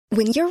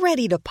When you're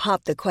ready to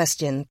pop the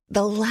question,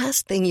 the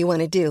last thing you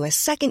want to do is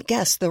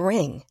second-guess the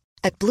ring.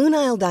 At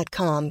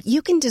BlueNile.com,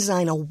 you can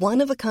design a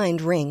one-of-a-kind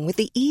ring with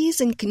the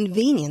ease and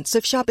convenience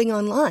of shopping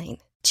online.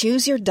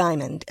 Choose your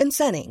diamond and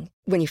setting.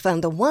 When you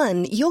find the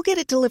one, you'll get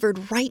it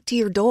delivered right to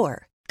your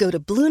door. Go to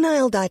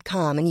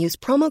BlueNile.com and use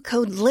promo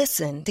code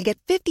LISTEN to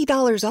get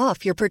 $50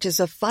 off your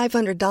purchase of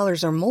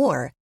 $500 or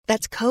more.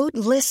 That's code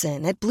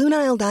LISTEN at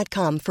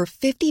BlueNile.com for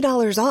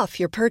 $50 off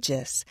your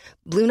purchase.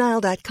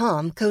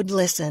 BlueNile.com, code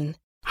LISTEN.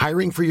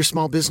 Hiring for your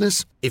small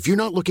business? If you're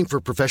not looking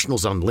for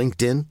professionals on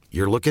LinkedIn,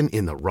 you're looking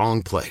in the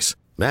wrong place.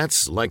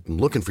 That's like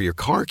looking for your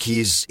car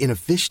keys in a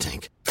fish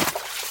tank.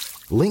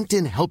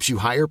 LinkedIn helps you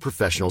hire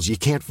professionals you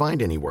can't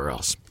find anywhere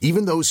else,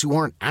 even those who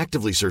aren't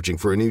actively searching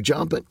for a new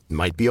job but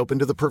might be open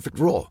to the perfect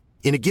role.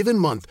 In a given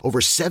month, over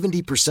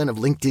 70% of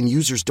LinkedIn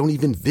users don't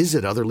even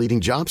visit other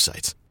leading job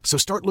sites. So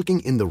start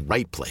looking in the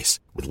right place.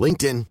 With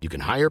LinkedIn, you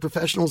can hire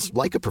professionals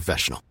like a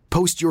professional.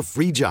 Post your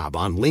free job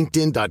on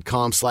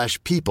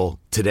linkedin.com/people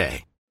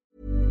today.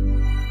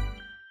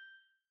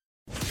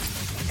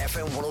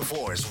 FM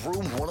 104's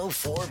Room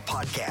 104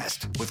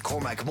 podcast with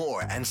Cormac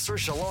Moore and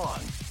Saoirse Long.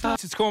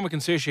 It's Cormac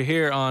and Saoirse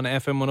here on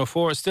FM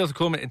 104. Still to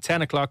come at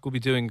 10 o'clock, we'll be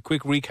doing a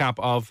quick recap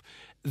of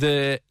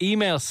the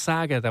email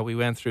saga that we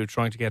went through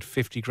trying to get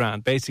 50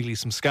 grand. Basically,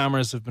 some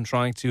scammers have been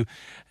trying to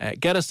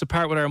get us to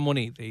part with our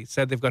money. They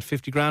said they've got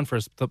 50 grand for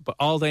us, but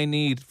all they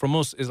need from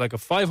us is like a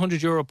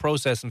 €500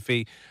 processing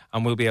fee,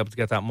 and we'll be able to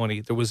get that money.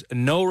 There was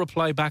no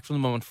reply back from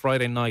them on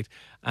Friday night,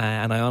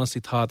 and I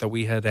honestly thought that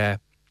we had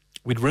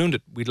we'd ruined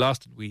it. We'd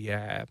lost it. We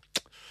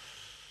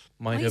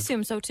might have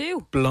assume so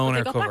too. Blown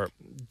our cover.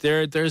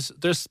 There's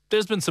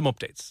been some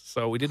updates,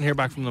 so we didn't hear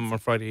back from them on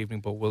Friday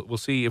evening, but we'll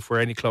see if we're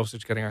any closer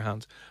to getting our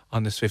hands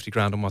on this 50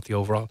 grand and what the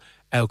overall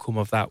outcome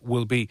of that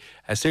will be.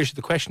 Seriously,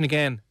 the question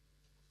again: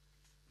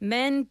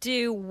 men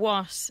do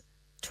what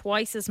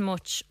twice as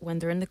much when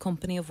they're in the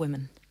company of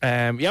women?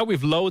 Yeah,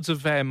 we've loads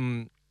of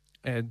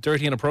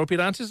dirty, inappropriate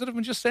answers that have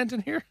been just sent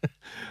in here,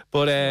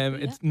 but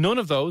it's none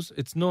of those.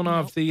 It's none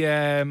of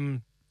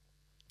the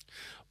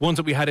ones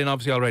that we had in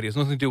obviously already. It's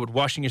nothing to do with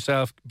washing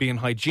yourself, being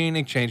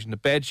hygienic, changing the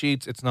bed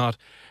sheets. It's not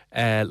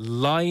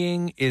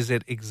lying. Is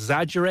it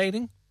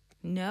exaggerating?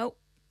 No.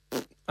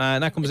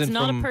 And that comes it's in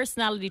not from a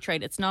personality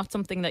trait. It's not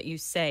something that you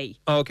say.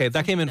 Okay,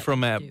 that came in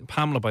from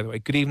Pamela, by the way.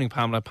 Good evening,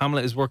 Pamela.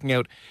 Pamela is working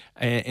out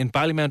in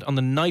Ballymount on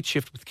the night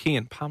shift with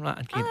Cian. Pamela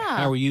and Cian,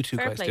 how are you two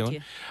guys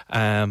doing?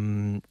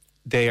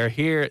 They are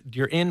here.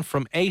 You're in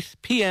from 8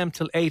 p.m.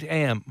 till 8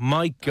 a.m.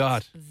 My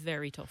God. That's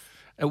very tough.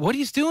 What are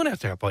you doing out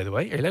there, by the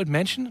way? Are you allowed to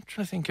mention? I'm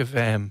trying to think of...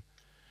 yeah,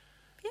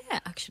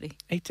 actually.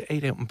 8 to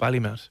 8 out in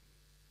Ballymount.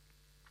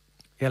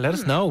 Yeah, let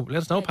us know. Let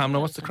us know, Pamela.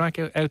 What's the crack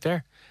out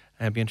there?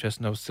 It'd be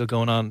interesting to know what's still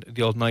going on,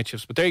 the old night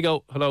shifts. But there you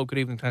go. Hello, good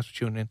evening. Thanks for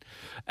tuning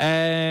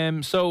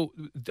in. So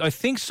I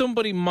think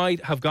somebody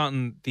might have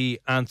gotten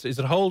the answer. Is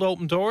it hold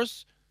open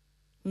doors?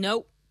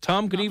 No.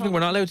 Tom, good evening.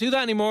 We're not allowed to do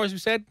that anymore, as we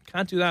said.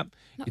 Can't do that.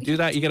 No, you do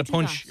that, you get a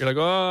punch. You're like,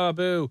 oh,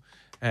 boo.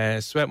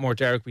 Sweatmore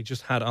Derek, we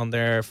just had on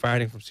there,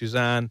 farting from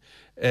Suzanne.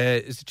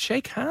 Is it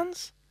shake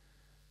hands?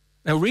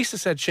 Now, Risa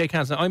said shake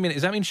hands. Now, I mean,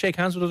 does that mean shake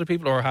hands with other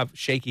people or have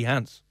shaky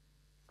hands?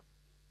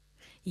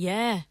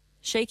 Yeah.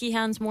 Shaky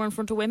hands more in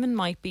front of women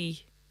might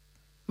be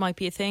a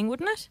thing,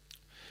 wouldn't it?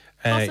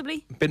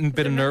 Possibly.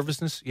 Bit of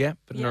nervousness. Yeah,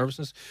 bit of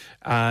nervousness.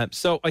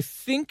 So I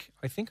think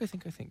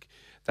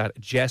that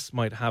Jess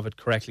might have it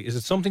correctly. Is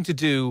it something to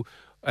do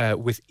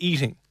with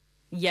eating?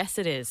 Yes,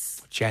 it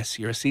is. Jess,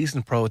 you're a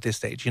seasoned pro at this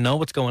stage. You know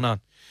what's going on.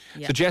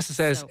 Yeah. So Jess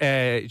says,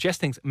 Jess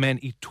thinks men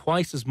eat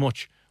twice as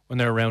much when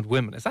they're around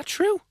women. Is that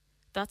true?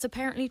 That's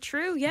apparently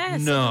true,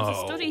 yes. No. So there's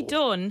a study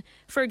done.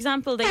 For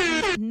example, they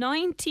eat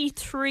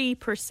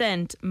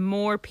 93%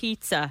 more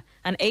pizza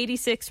and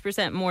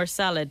 86% more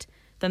salad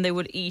than they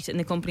would eat in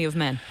the company of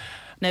men.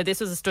 Now, this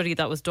was a study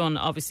that was done,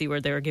 obviously,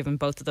 where they were given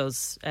both of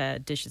those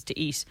dishes to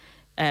eat.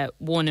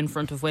 One in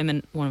front of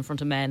women, one in front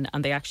of men,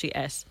 and they actually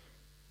ate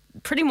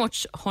pretty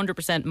much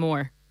 100%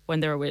 more when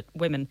they were with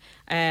women.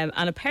 And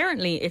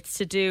apparently it's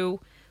to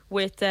do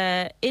with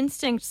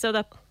instinct, so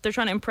that they're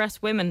trying to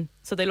impress women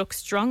so they look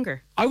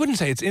stronger. I wouldn't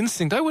say it's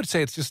instinct. I would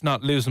say it's just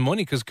not losing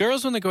money, because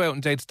girls, when they go out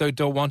on dates, they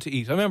don't want to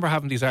eat. I remember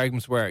having these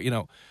arguments where,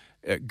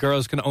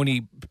 girls can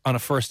only, on a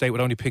first date, would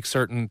only pick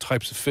certain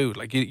types of food.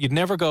 Like, you'd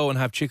never go and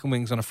have chicken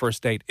wings on a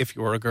first date if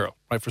you were a girl,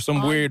 right? For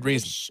some weird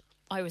reason.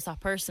 I was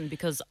that person,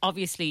 because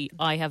obviously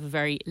I have a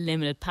very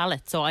limited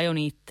palate, so I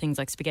only eat things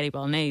like spaghetti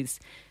bolognese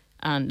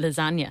and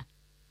lasagna,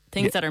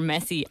 things that are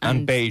messy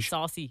and beige,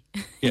 saucy.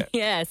 Yeah,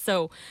 yeah.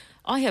 So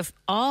I have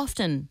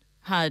often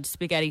had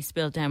spaghetti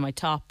spilled down my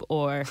top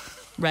or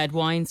red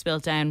wine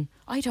spilled down.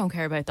 I don't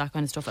care about that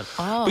kind of stuff at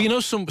all.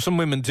 But some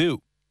women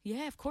do.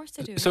 Yeah, of course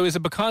they do. So is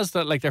it because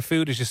that, like, their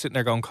food is just sitting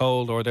there going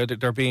cold, or they're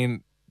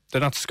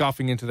not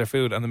scoffing into their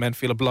food, and the men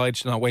feel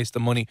obliged to not waste the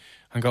money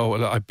and go,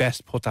 well, I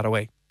best put that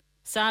away?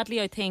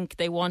 Sadly, I think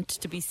they want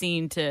to be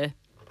seen to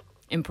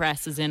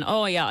impress as in,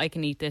 oh yeah, I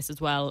can eat this as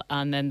well,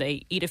 and then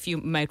they eat a few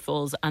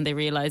mouthfuls and they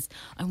realise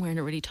I'm wearing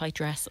a really tight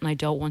dress and I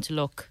don't want to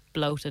look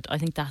bloated. I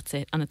think that's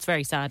it, and it's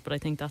very sad, but I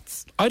think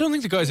that's... I don't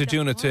think the guys are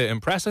doing it to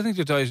impress. I think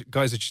the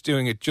guys are just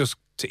doing it just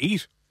to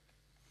eat.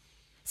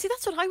 See,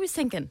 that's what I was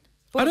thinking.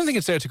 I don't think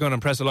it's there to go and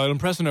impress her. I'll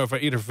impress her if I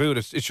eat her food.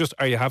 It's just,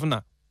 are you having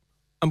that?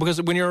 And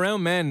because when you're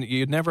around men,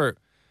 you'd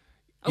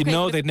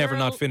know they'd never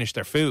not finish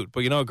their food. But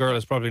you know a girl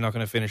is probably not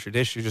going to finish her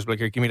dish. You're just like,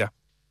 here, give me that.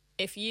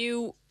 If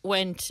you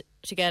went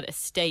to get a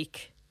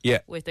steak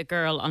with a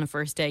girl on a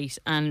first date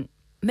and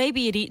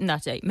maybe you'd eaten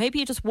that day, maybe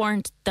you just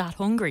weren't that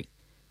hungry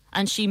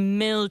and she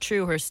milled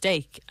through her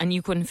steak and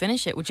you couldn't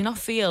finish it, would you not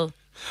feel...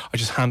 I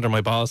just hand her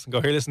my balls and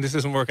go, here, listen, this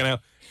isn't working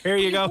out. Here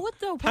you go. Would,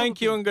 though,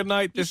 thank you and good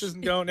night. This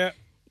isn't going yet.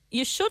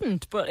 You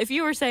shouldn't, but if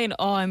you were saying,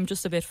 oh, I'm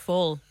just a bit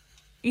full,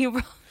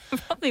 you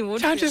probably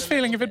would. I'm just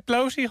feeling a bit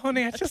bloaty,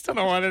 honey. I just don't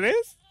know what it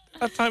is.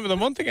 That time of the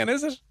month again,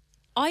 is it?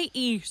 I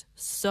eat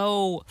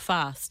so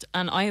fast,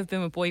 and I have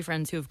been with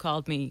boyfriends who have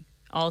called me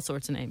all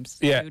sorts of names,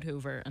 food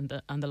hoover and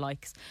the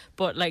likes.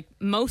 But like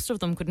most of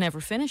them could never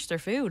finish their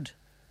food.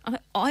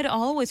 I'd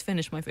always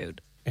finish my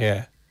food.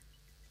 Yeah.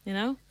 You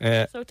know?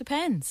 Yeah. So it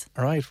depends.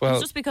 All right, well...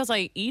 It's just because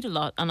I eat a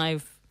lot and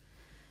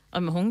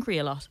I'm hungry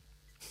a lot.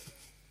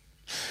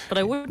 But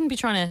I wouldn't be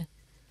trying to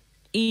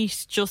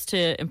eat just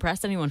to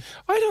impress anyone.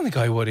 I don't think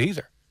I would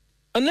either.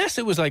 Unless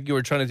it was like you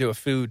were trying to do a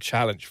food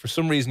challenge. For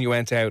some reason you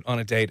went out on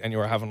a date and you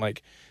were having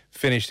like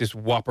finish this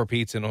Whopper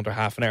pizza in under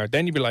half an hour.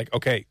 Then you'd be like,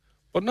 okay.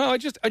 But no, I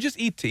just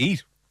eat to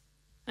eat.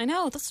 I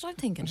know, that's what I'm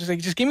thinking. I'm just like,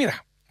 just give me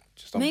that.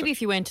 Maybe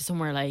if you went to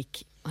somewhere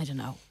like, I don't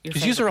know.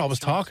 Because you are always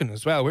talking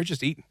as well. We're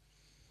just eating.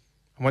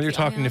 And while you're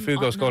talking, the food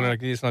goes cold, and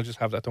like, listen, I'll just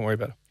have that. Don't worry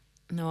about it.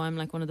 No, I'm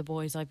like one of the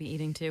boys. I'd be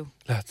eating too.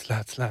 Lads.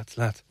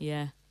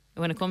 Yeah.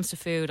 When it comes to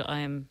food, I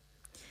am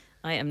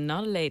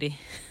not a lady.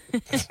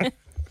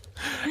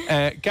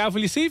 Gav,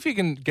 will you see if you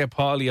can get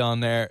Paulie on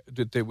there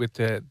with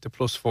the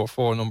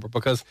 +44 number?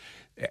 Because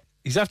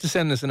he's after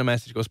sending us in a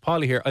message. He goes,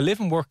 Paulie here, I live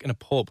and work in a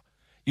pub.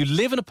 You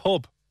live in a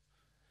pub.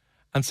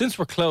 And since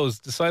we're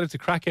closed, decided to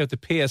crack out the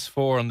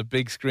PS4 on the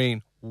big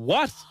screen.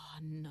 What? Oh,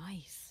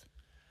 nice.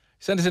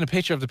 He sent us in a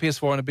picture of the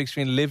PS4 on a big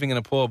screen living in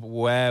a pub.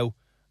 Wow.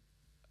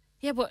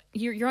 Yeah, but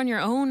you're on your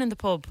own in the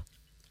pub.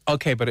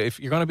 Okay, but if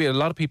you're going to be, a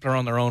lot of people are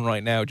on their own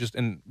right now, just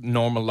in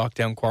normal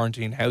lockdown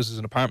quarantine houses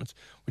and apartments.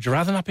 Would you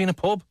rather not be in a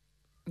pub?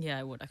 Yeah,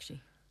 I would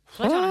actually.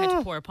 So I don't know how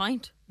to pour a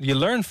pint. You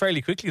learn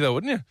fairly quickly though,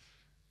 wouldn't you?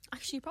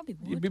 Actually, you probably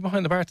would. You'd be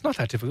behind the bar. It's not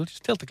that difficult.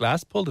 Just tilt the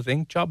glass, pull the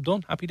thing, job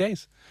done, happy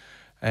days.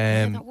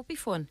 Yeah, that would be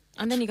fun.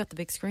 And then you got the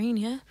big screen,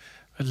 yeah.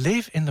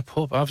 Live in the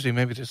pub. Obviously,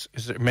 maybe is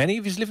there many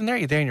of you living there? Are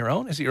you there on your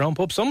own? Is it your own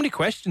pub? So many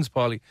questions,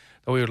 Paulie,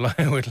 that we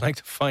would like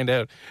to find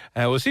out.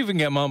 We'll see if we can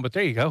get them on, but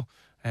there you go.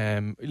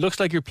 It looks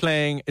like you're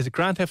playing, is it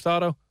Grand Theft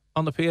Auto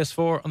on the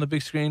PS4 on the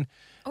big screen?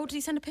 Oh, did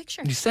he send a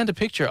picture? He sent a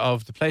picture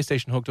of the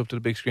PlayStation hooked up to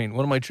the big screen.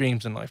 One of my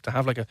dreams in life, to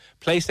have like a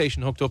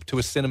PlayStation hooked up to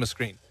a cinema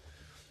screen.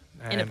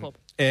 In a pub.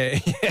 Yeah,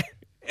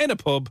 in a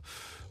pub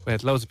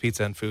with loads of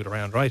pizza and food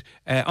around, right?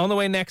 On the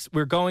way next,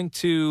 we're going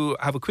to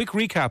have a quick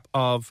recap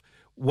of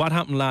what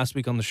happened last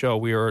week on the show.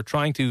 We were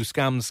trying to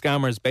scam the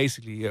scammers,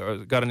 basically.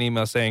 Got an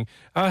email saying,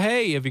 oh,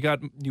 hey,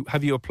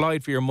 have you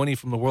applied for your money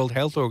from the World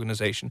Health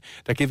Organization?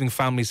 They're giving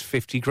families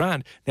 50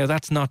 grand. Now,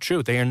 that's not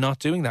true. They are not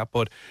doing that.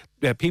 But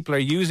people are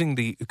using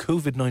the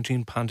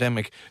COVID-19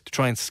 pandemic to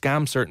try and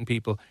scam certain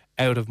people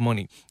out of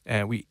money.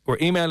 We were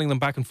emailing them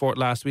back and forth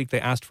last week. They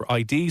asked for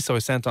ID, so I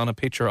sent on a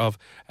picture of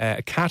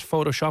a cat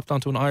photoshopped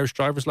onto an Irish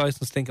driver's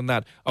license, thinking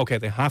that, okay,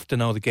 they have to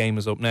know the game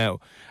is up now.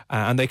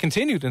 And they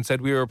continued and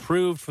said, we were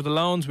approved for the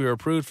loans, we were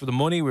approved for the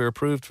money, we were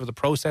approved for the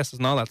processes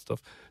and all that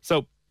stuff.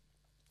 So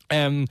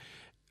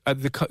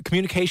the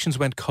communications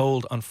went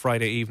cold on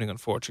Friday evening,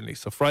 unfortunately.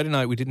 So Friday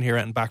night, we didn't hear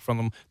anything back from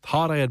them.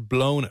 Thought I had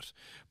blown it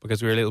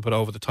because we were a little bit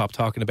over the top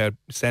talking about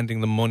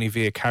sending them money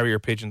via carrier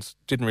pigeons.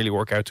 Didn't really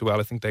work out too well.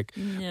 I think they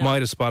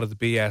might have spotted the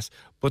BS.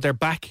 But they're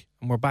back,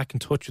 and we're back in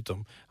touch with them.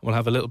 And we'll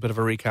have a little bit of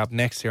a recap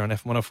next here on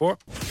FM104.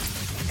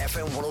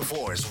 FM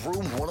 104's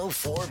Room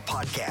 104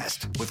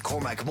 podcast with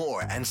Cormac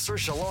Moore and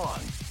Saoirse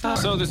Long.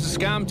 So there's a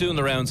scam doing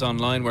the rounds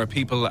online where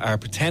people are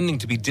pretending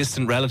to be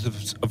distant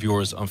relatives of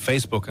yours on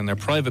Facebook, and they're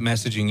private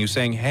messaging you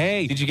saying,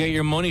 hey, did you get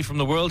your money from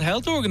the World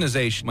Health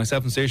Organization?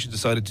 Myself and Saoirse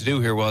decided to do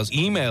here was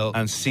email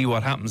and see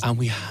what happens. And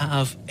we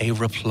have a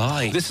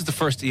reply. This is the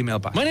first email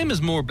back. My name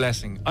is Moore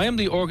Blessing. I am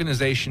the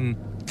organization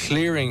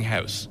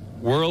Clearinghouse,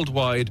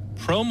 Worldwide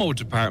Promo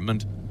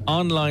Department,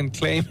 Online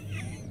Claim.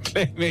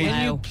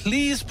 Will you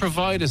please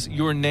provide us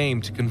your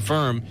name to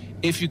confirm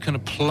if you can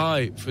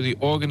apply for the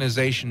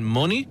organisation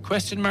money?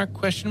 Question mark.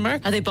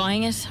 Are they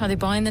buying it? Are they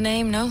buying the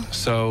name? No.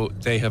 So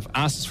they have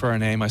asked us for our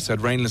name. I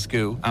said, Rainless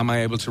Goo. Am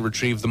I able to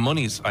retrieve the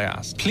monies? I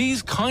asked.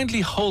 Please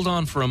kindly hold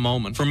on for a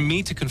moment for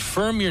me to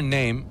confirm your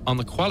name on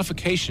the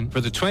qualification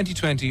for the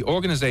 2020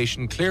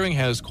 Organisation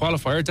Clearinghouse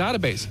Qualifier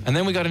Database. And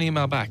then we got an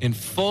email back in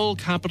full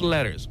capital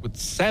letters with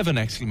 7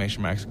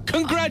 exclamation marks.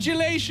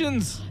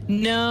 Congratulations!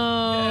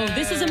 No,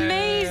 this is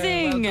amazing.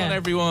 Well done,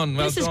 everyone.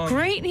 This is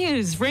great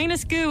news.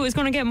 Rainless Goo is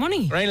going to get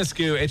money. Rainless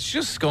Goo, it's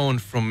just going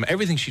from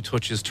everything she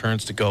touches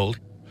turns to gold.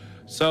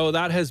 So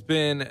that has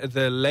been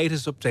the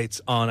latest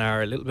updates on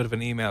our little bit of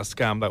an email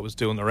scam that was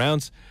doing the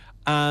rounds.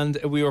 And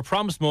we were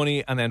promised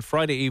money, and then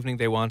Friday evening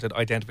they wanted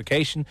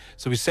identification.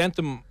 So we sent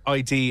them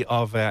ID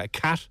of a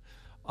cat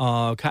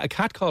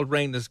called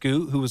Rain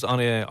Goo, who was on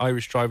an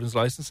Irish driver's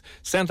license.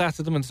 Sent that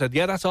to them and said,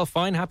 yeah, that's all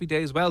fine, happy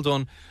days, well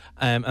done.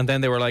 And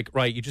then they were like,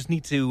 right, you just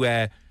need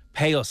to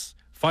pay us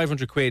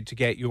 500 quid to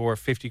get your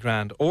 50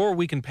 grand, or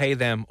we can pay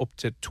them up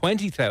to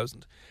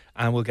 20,000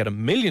 and we'll get £1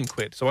 million.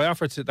 So I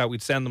offered that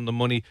we'd send them the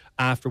money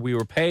after we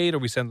were paid, or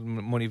we send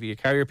them money via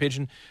carrier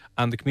pigeon,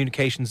 and the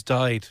communications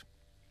died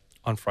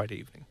on Friday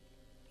evening.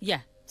 Yeah,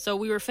 so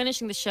we were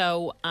finishing the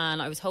show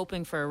and I was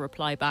hoping for a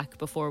reply back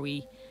before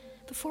we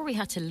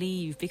had to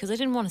leave, because I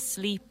didn't want to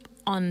sleep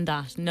on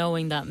that,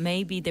 knowing that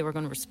maybe they were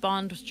going to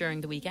respond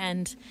during the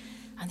weekend,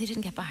 and they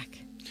didn't get back.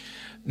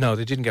 No,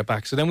 they didn't get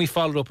back. So then we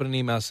followed up with an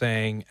email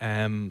saying,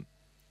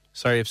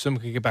 sorry, if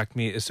someone could get back to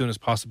me as soon as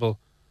possible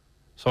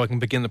so I can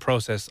begin the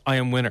process. I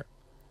am winner.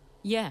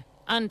 Yeah,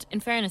 and in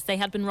fairness, they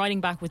had been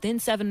writing back within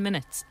 7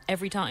 minutes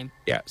every time.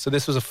 Yeah, so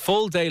this was a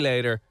full day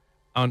later.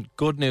 On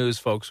good news,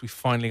 folks, we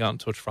finally got in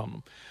touch from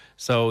them.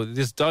 So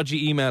this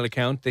dodgy email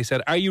account, they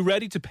said, are you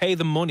ready to pay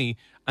the money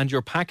and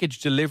your package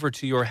delivered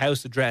to your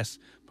house address?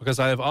 Because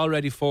I have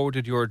already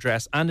forwarded your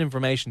address and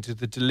information to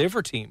the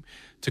deliver team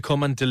to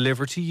come and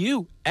deliver to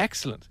you.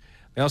 Excellent.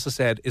 They also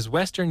said, is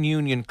Western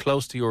Union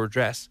close to your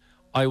address?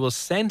 I will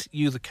send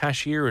you the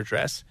cashier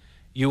address.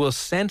 You will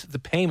send the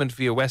payment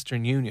via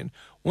Western Union.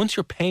 Once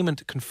your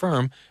payment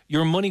confirmed,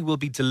 your money will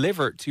be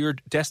delivered to your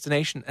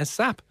destination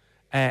ASAP.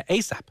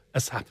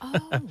 ASAP.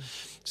 Oh.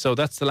 So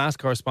that's the last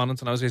correspondence,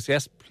 and I was like,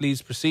 yes,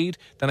 please proceed.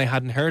 Then I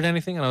hadn't heard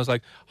anything, and I was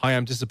like, hi,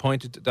 I'm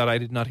disappointed that I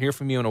did not hear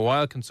from you in a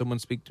while. Can someone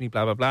speak to me,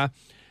 blah, blah, blah.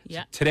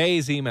 Yeah.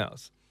 Today's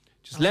emails.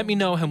 Just let me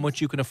know how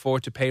much you can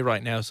afford to pay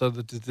right now so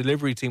that the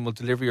delivery team will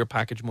deliver your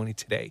package money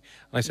today.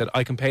 And I said,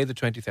 I can pay the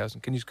 20,000.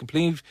 Can you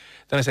complete?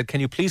 Then I said,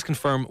 can you please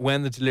confirm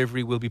when the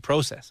delivery will be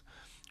processed?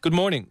 Good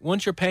morning.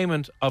 Once your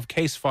payment of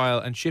case file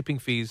and shipping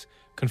fees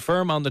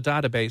confirm on the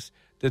database,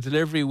 the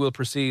delivery will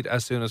proceed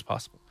as soon as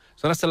possible.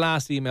 So that's the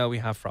last email we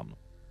have from them.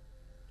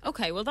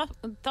 Okay, well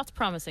that's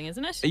promising,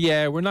 isn't it?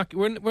 Yeah, we're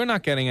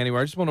not getting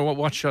anywhere. I just wonder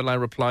what shall I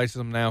reply to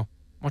them now?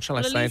 What shall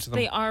I say to them?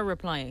 They are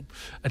replying.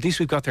 At least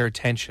we've got their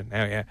attention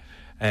now.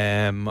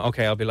 Yeah.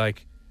 Okay, I'll be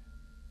like,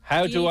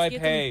 how do I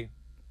pay?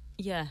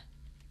 Yeah.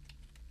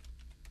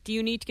 Do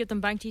you need to give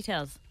them bank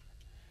details?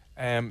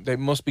 They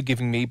must be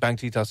giving me bank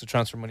details to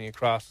transfer money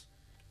across.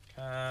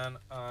 Can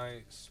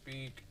I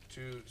speak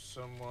to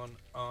someone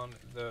on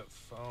the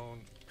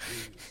phone,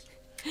 please?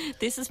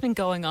 This has been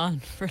going on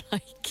for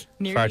like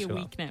nearly a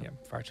week now. Yeah,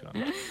 far too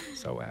long.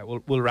 So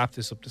we'll wrap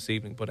this up this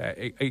evening. But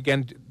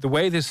again, the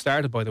way this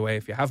started, by the way,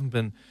 if you haven't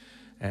been,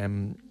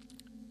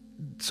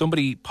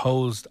 somebody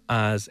posed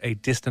as a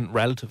distant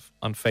relative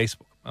on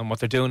Facebook, and what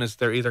they're doing is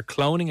they're either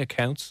cloning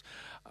accounts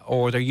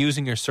or they're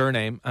using your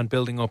surname and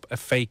building up a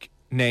fake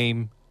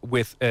name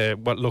with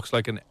what looks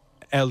like an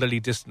elderly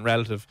distant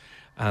relative,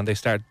 and they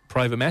start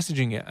private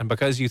messaging you, and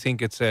because you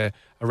think it's a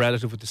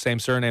relative with the same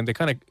surname, they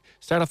kind of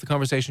start off the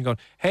conversation going,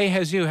 hey,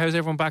 how's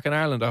everyone back in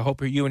Ireland? I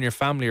hope you and your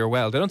family are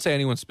well. They don't say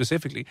anyone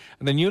specifically,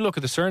 and then you look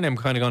at the surname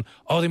kind of going,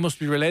 oh, they must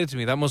be related to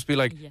me. That must be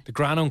like the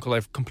granduncle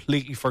I've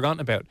completely forgotten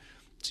about.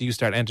 So you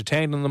start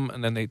entertaining them,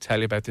 and then they tell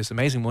you about this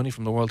amazing money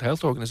from the World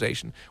Health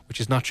Organization,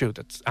 which is not true.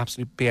 That's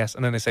absolute BS.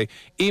 And then they say,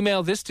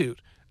 email this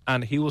dude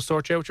and he will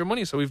sort you out your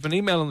money. So we've been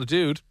emailing the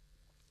dude,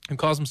 and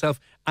calls himself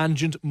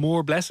Angent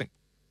Moore Blessing.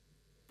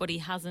 But he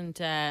hasn't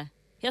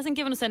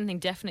given us anything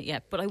definite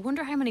yet. But I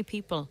wonder how many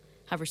people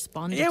have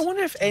responded. Yeah, I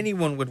wonder if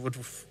anyone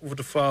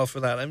would fall for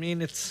that. I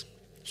mean, it's...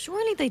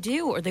 Surely they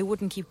do, or they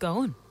wouldn't keep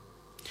going.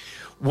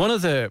 One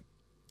of the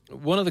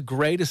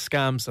greatest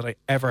scams that I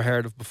ever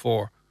heard of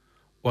before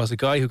was a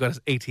guy who got his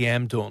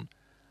ATM done,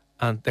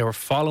 and they were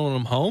following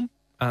him home,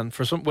 and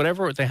for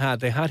whatever they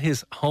had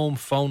his home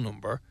phone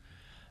number,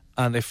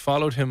 and they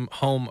followed him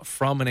home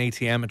from an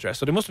ATM address.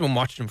 So they must have been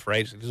watching him for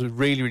ages. This was a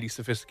really, really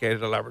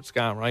sophisticated, elaborate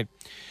scam, right?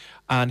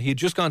 And he had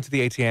just gone to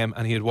the ATM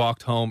and he had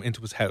walked home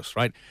into his house,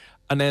 right?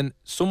 And then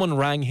someone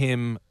rang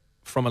him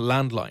from a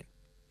landline,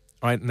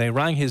 right? And they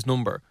rang his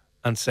number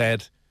and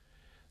said,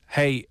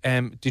 hey,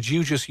 did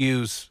you just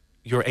use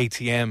your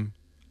ATM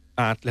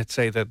at, let's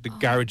say, the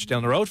garage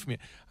down the road from you?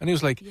 And he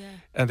was like,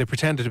 and they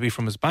pretended to be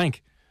from his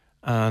bank.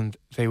 And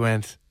they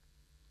went...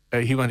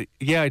 he went,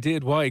 yeah, I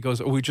did. Why? He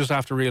goes, we just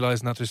after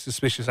realising that there's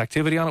suspicious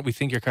activity on it. We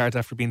think your card's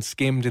after being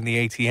skimmed in the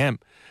ATM.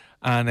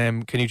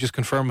 And can you just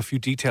confirm a few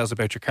details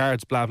about your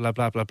cards, blah, blah,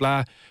 blah, blah,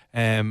 blah.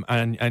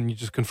 And you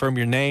just confirm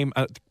your name.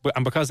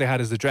 And because they had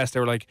his address, they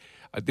were like,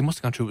 they must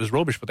have gone through, it was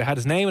rubbish, but they had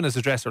his name and his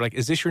address. They're like,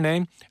 is this your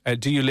name?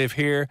 Do you live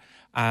here?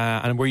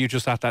 And were you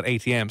just at that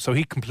ATM? So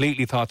he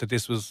completely thought that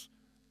this was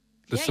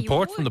the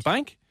support from the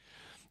bank.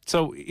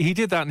 So he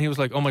did that and he was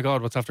like, oh my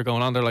God, what's after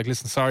going on? They're like,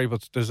 listen, sorry,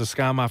 but there's a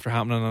scam after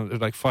happening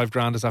and like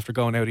 $5,000 is after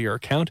going out of your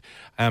account.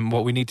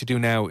 What we need to do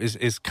now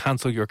is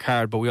cancel your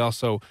card, but we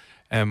also,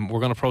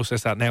 we're going to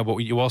process that now, but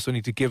you also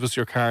need to give us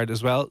your card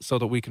as well so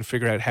that we can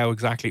figure out how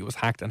exactly it was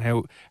hacked and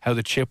how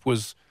the chip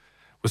was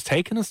was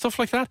taken and stuff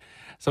like that.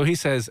 So he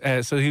says,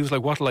 so he was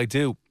like, what'll I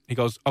do? He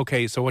goes,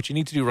 okay, so what you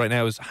need to do right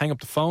now is hang up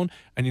the phone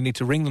and you need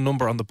to ring the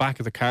number on the back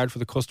of the card for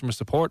the customer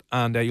support,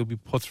 and you'll be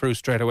put through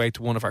straight away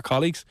to one of our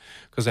colleagues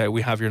because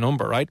we have your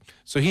number, right?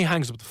 So he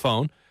hangs up the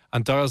phone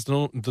and dials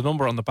the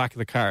number on the back of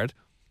the card,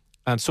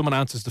 and someone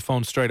answers the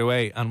phone straight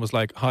away and was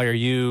like, hi, are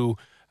you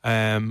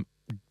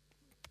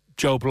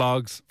Joe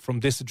Blogs from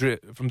this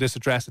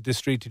address at this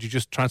street? Did you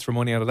just transfer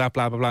money out of that,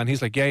 blah, blah, blah? And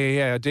he's like,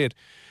 yeah, I did.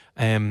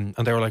 And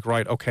they were like,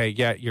 right, okay,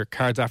 yeah, your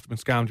card's after been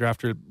scammed. You're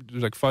after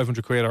like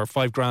 500 quid or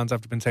 5 grand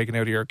after been taken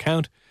out of your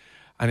account.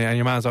 And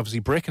your man's obviously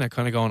bricking it,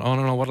 kind of going, oh,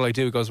 no, what'll I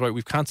do? He goes, right,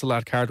 we've cancelled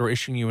that card. We're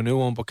issuing you a new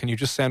one, but can you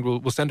just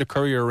we'll send a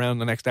courier around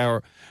the next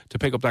hour to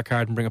pick up that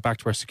card and bring it back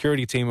to our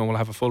security team, and we'll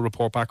have a full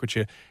report back with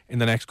you in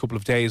the next couple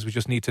of days. We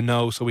just need to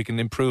know so we can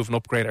improve and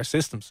upgrade our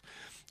systems.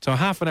 So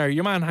half an hour,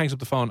 your man hangs up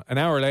the phone. An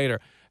hour later,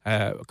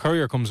 a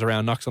courier comes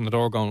around, knocks on the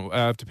door going, I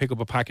have to pick up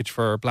a package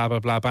for blah, blah,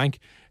 blah bank.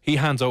 He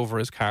hands over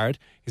his card.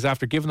 He's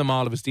after giving them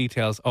all of his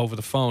details over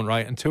the phone,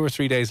 right? And 2 or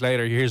 3 days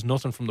later, he hears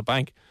nothing from the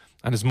bank,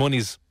 and his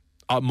money's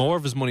more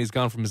of his money's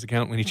gone from his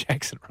account when he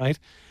checks it, right?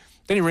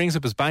 Then he rings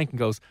up his bank and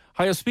goes,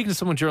 hi, I was speaking to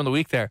someone during the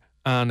week there,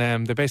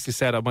 and they basically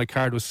said my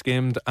card was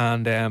skimmed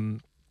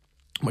and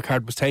my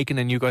card was taken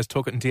and you guys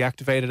took it and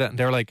deactivated it. And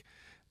they're like,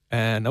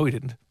 no, we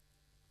didn't.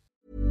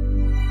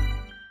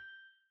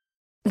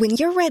 When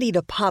you're ready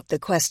to pop the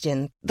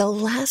question, the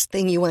last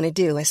thing you want to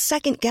do is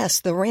second-guess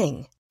the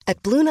ring.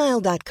 At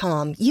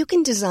BlueNile.com, you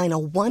can design a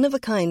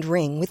one-of-a-kind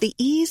ring with the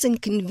ease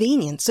and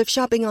convenience of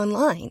shopping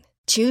online.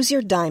 Choose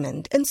your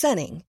diamond and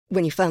setting.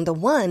 When you find the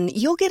one,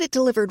 you'll get it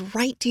delivered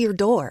right to your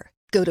door.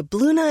 Go to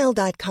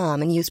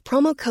BlueNile.com and use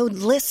promo code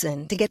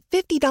LISTEN to get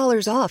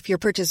 $50 off your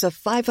purchase of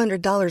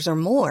 $500 or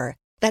more.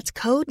 That's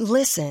code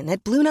LISTEN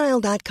at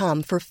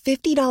BlueNile.com for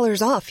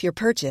 $50 off your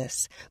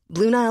purchase.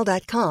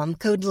 BlueNile.com,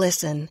 code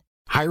LISTEN.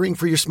 Hiring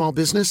for your small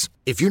business?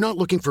 If you're not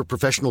looking for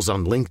professionals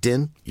on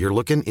LinkedIn, you're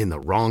looking in the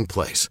wrong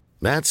place.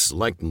 That's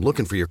like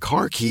looking for your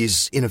car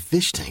keys in a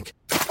fish tank.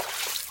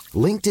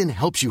 LinkedIn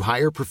helps you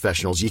hire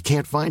professionals you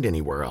can't find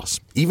anywhere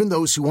else, even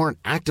those who aren't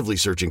actively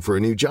searching for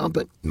a new job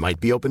but might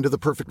be open to the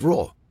perfect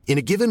role. In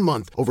a given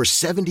month, over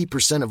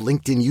 70% of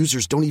LinkedIn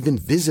users don't even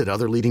visit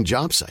other leading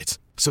job sites.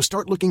 So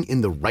start looking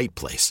in the right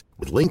place.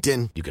 With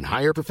LinkedIn, you can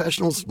hire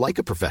professionals like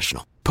a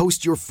professional.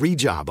 Post your free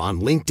job on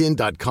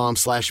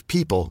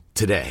linkedin.com/people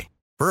today.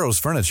 Burrow's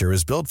furniture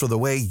is built for the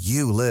way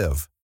you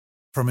live.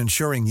 From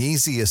ensuring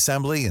easy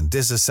assembly and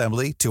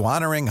disassembly to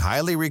honoring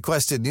highly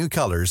requested new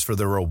colors for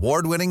their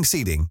award-winning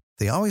seating,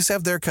 they always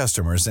have their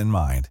customers in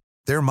mind.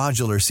 Their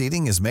modular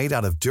seating is made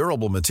out of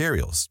durable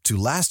materials to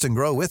last and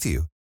grow with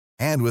you.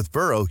 And with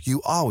Burrow,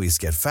 you always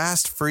get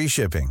fast, free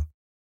shipping.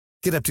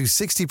 Get up to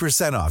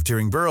 60% off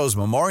during Burrow's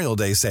Memorial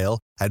Day sale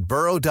at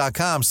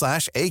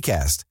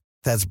burrow.com/ACAST.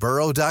 That's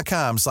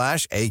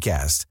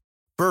burrow.com/ACAST.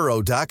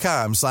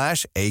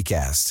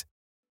 burrow.com/ACAST.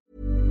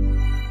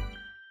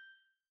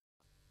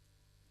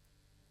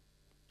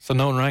 So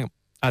no one rang him.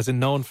 As in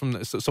no one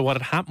from... So what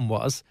had happened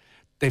was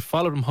they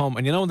followed him home.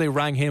 And you know when they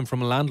rang him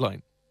from a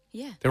landline?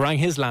 Yeah. They rang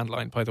his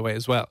landline, by the way,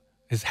 as well.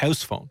 His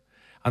house phone.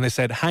 And they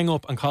said, hang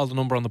up and call the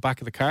number on the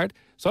back of the card.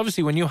 So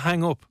obviously when you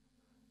hang up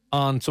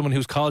on someone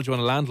who's called you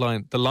on a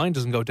landline, the line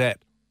doesn't go dead.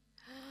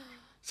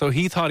 So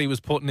he thought he was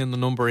putting in the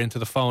number into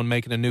the phone,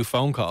 making a new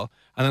phone call.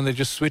 And then they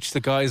just switched the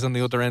guys on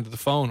the other end of the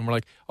phone. And were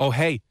like, oh,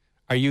 hey,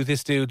 are you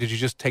this dude? Did you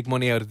just take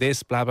money out of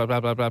this? Blah, blah,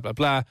 blah, blah, blah, blah,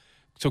 blah.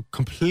 So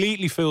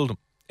completely fooled him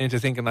into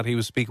thinking that he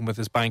was speaking with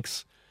his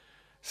bank's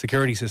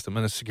security system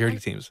and his security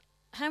teams.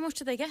 How much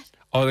did they get?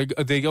 Oh,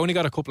 they only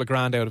got a couple of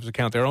grand out of his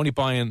account. They're only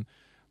buying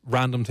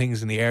random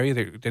things in the area.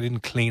 They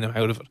didn't clean him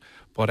out of it.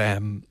 But I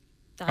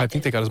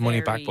think they got his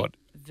money back. But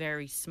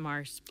very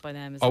smart by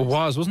them. It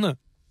was, wasn't it?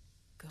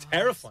 God.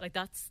 Terrifying. Like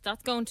that's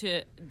going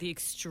to the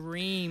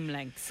extreme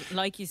lengths.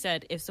 Like you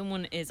said, if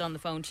someone is on the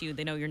phone to you,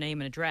 they know your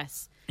name and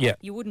address. Yeah.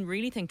 You wouldn't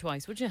really think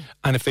twice, would you?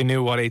 And if they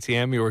knew what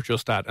ATM you were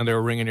just at and they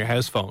were ringing your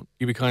house phone,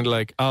 you'd be kind of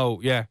like, oh,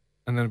 yeah.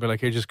 And then be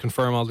like, here, just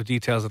confirm all the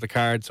details of the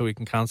card so we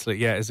can cancel it.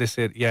 Yeah, is this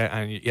it? Yeah,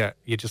 and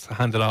you just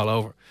hand it all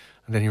over.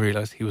 And then you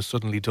realise he was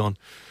suddenly done.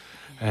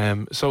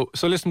 So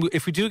listen,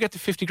 if we do get to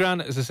 50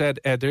 grand, as I said,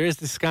 there is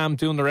this scam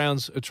doing the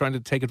rounds trying to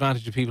take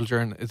advantage of people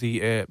during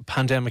the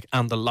pandemic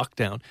and the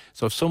lockdown.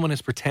 So if someone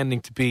is pretending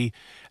to be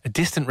a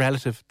distant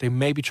relative, they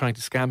may be trying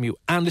to scam you.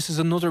 And this is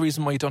another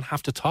reason why you don't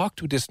have to talk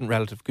to a distant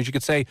relative, because you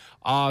could say,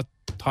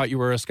 thought you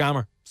were a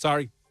scammer.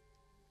 Sorry.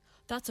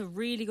 That's a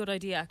really good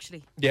idea,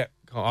 actually. Yeah.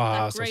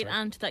 That great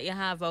aunt that you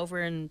have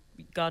over in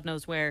God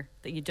knows where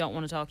that you don't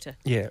want to talk to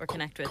or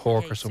connect with.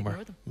 Cork or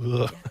somewhere.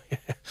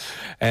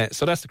 Yeah.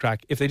 So that's the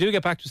crack. If they do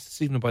get back to us this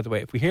evening, by the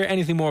way, if we hear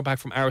anything more back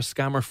from our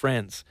scammer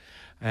friends,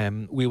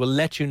 we will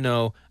let you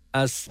know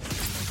as...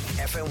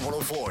 FM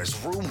 104's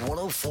Room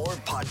 104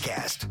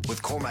 podcast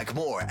with Cormac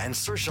Moore and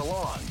Saoirse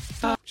Long.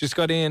 Just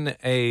got in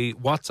a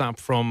WhatsApp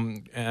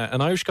from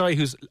an Irish guy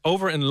who's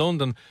over in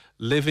London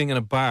living in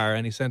a bar,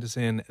 and he sent us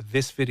in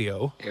this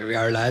video. Here we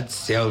are,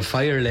 lads. The old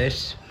fire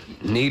lit.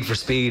 Need for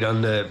Speed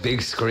on the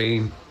big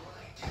screen.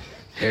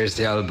 Here's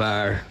the old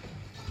bar.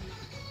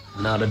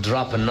 Not a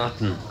drop of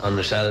nothing on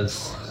the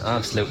shelves.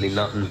 Absolutely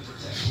nothing.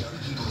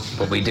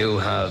 But we do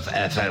have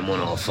FM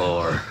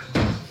 104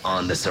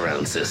 on the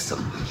surround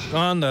system.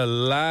 On the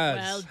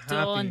lads. Well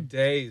Happy done.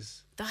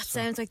 days. That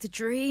sounds like the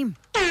dream.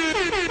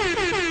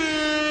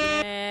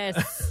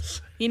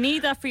 Yes. You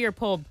need that for your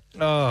pub.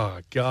 Oh,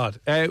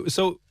 God.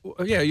 So,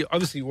 yeah, you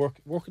obviously work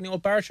in the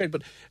old bar trade,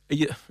 but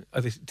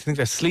I think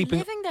they're sleeping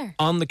living there.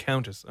 on the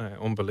counters.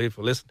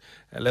 Unbelievable. Listen,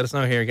 let us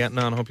know how you're getting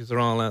on. I hope you're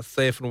all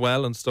safe and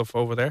well and stuff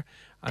over there.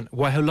 And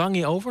how long are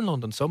you over in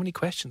London? So many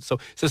questions. So,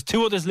 it says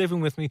 2 others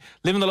living with me,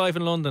 living the life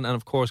in London, and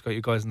of course, got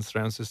you guys in the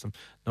surround system.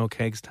 No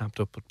kegs tapped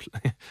up, but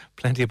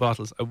plenty of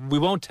bottles. We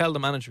won't tell the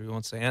manager. We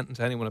won't say anything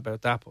to anyone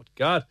about that, but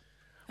God.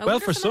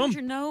 Well, for some. The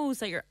manager knows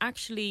that you're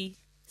actually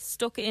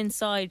stuck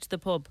inside the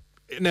pub.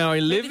 Now,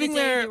 Maybe living the day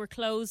there. they were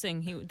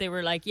closing. They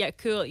were like, "Yeah,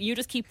 cool. You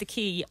just keep the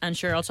key, and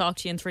sure, I'll talk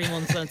to you in 3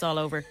 months when it's all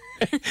over."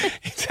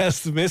 He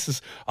tells the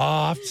missus,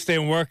 I have to stay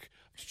and work.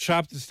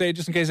 Trapped to stay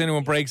just in case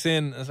anyone breaks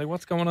in. I was like,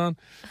 what's going on?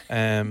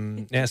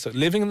 Yeah, so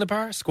living in the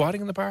bar, squatting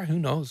in the bar, who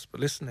knows?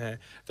 But listen, there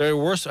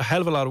are a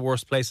hell of a lot of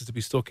worse places to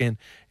be stuck in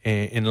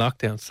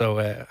lockdown.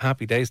 So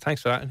happy days.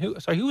 Thanks for that. And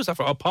who was that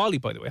for? Oh, Polly,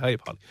 by the way. Hiya,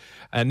 Polly.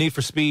 Need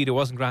for Speed. It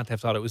wasn't Grand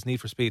Theft Auto. It was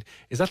Need for Speed.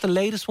 Is that the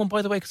latest one,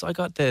 by the way? Because I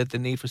got the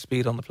Need for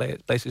Speed on the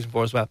PlayStation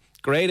 4 as well.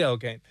 Great old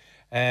game.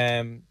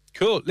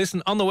 Cool.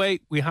 Listen, on the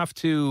way, we have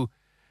to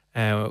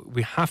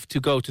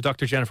go to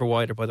Dr. Jennifer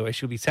Wider, by the way.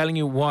 She'll be telling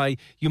you why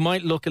you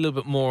might look a little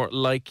bit more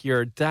like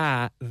your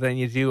dad than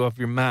you do of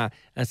your ma.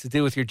 And it's to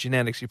do with your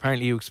genetics.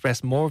 Apparently you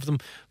express more of them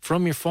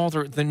from your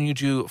father than you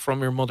do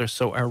from your mother.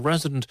 So our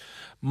resident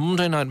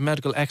Monday night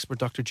medical expert,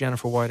 Dr.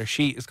 Jennifer Wider,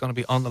 she is going to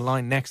be on the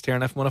line next here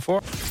on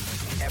FM104.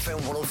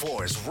 FM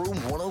 104's Room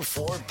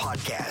 104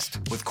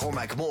 podcast with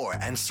Cormac Moore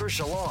and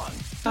Saoirse Long.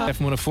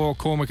 FM104,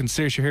 Cormac and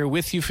Saoirse here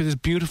with you for this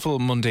beautiful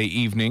Monday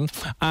evening.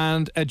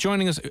 And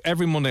joining us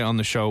every Monday on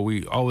the show,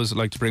 we always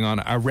like to bring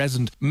on our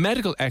resident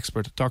medical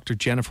expert, Dr.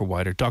 Jennifer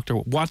Wider. Doctor,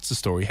 what's the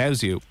story?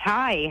 How's you?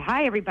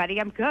 Hi everybody.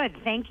 I'm good,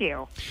 thank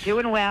you.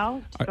 Doing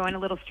well. Going a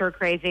little stir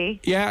crazy.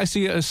 Yeah, I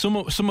see some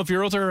of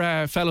your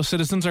other fellow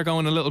citizens are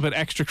going a little bit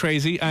extra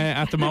crazy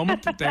at the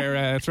moment.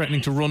 They're threatening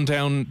to run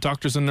down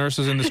doctors and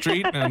nurses in the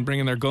street and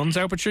bringing their guns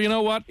out. But sure, you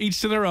know what? Each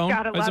to their own,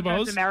 Gotta love I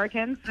suppose. those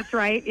Americans. That's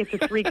right. It's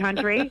a free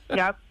country.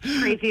 Yep.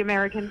 Crazy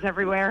Americans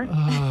everywhere.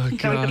 Oh, So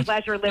God. it's a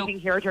pleasure living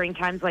here during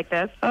times like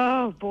this.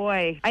 Oh,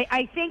 boy.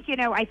 I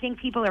think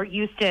people are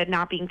used to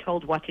not being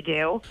told what to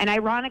do. And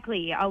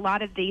ironically, a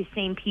lot of these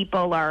same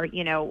people are,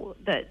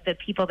 the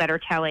people that are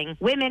telling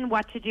women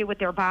what to do with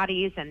their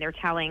bodies, and they're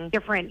telling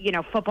different,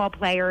 football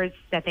players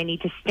that they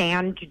need to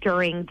stand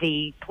during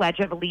the Pledge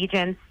of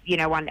Allegiance,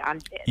 on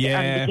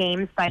the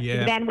games. But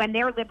then when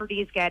their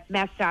liberties get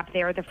messed up,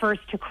 they're the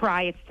first to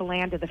cry, it's the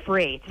land of the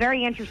free. It's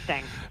very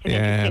interesting. It's an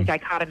interesting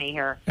dichotomy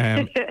here.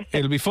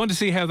 It'll be fun to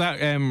see how that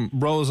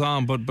rolls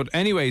on. But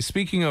anyway,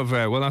 speaking of,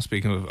 not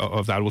speaking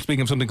of that, we're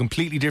speaking of something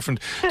completely different.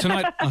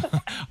 Tonight,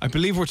 I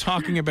believe we're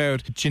talking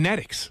about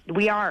genetics.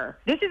 We are.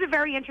 This is a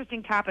very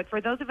interesting topic.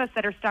 For those of us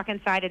that are stuck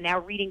inside and now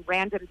reading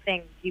random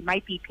things, you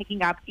might be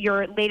picking up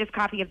your latest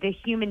copy of the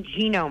Human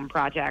Genome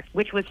Project,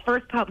 which was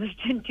first published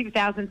in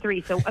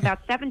 2003, so about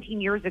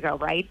 17 years ago,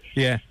 right?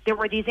 Yeah. There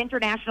were these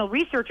international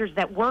researchers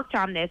that worked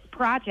on this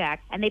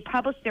project, and they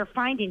published their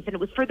findings, and it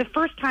was for the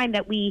first time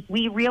that we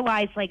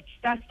realized,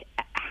 just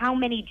how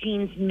many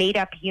genes made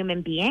up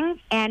human beings,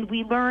 and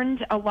we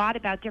learned a lot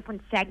about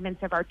different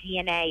segments of our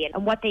DNA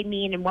and what they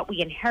mean and what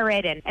we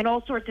inherit and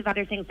all sorts of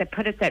other things that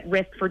put us at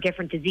risk for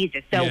different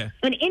diseases. So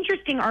an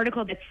interesting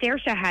article that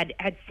Saoirse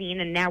had seen,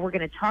 and now we're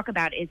going to talk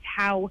about, is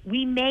how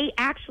we may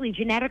actually,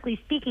 genetically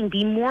speaking,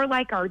 be more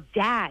like our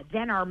dad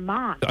than our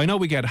mom. I know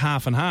we get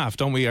half and half,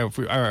 don't we?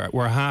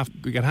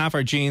 We get half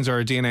our genes or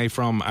our DNA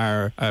from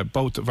our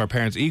both of our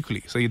parents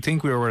equally. So you'd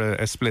think we were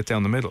a split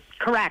down the middle.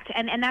 Correct,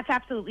 and that's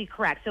absolutely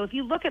correct. So if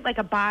you look at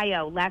a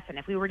bio lesson,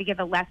 if we were to give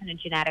a lesson in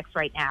genetics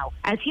right now,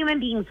 as human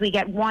beings, we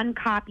get one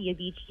copy of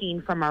each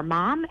gene from our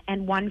mom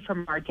and one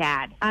from our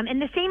dad.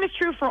 And the same is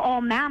true for all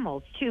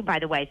mammals too, by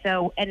the way.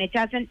 So, and it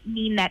doesn't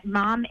mean that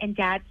mom and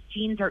dad's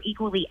genes are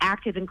equally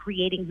active in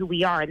creating who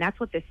we are, and that's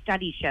what this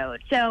study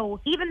showed. So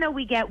even though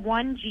we get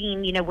one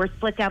gene, we're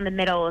split down the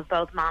middle of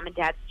both mom and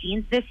dad's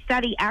genes, this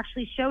study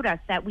actually showed us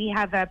that we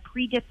have a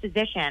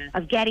predisposition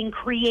of getting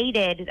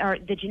created, or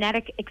the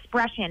genetic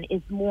expression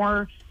is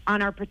more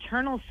on our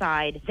paternal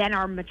side than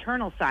our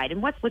maternal side.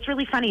 And what's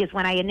really funny is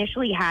when I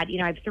initially had,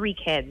 I have 3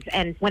 kids,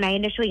 and when I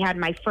initially had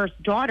my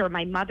first daughter,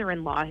 my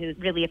mother-in-law, who's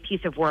really a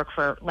piece of work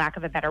for lack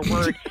of a better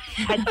word,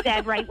 had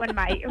said right when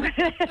my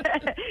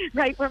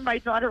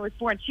daughter was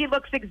born, she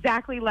looks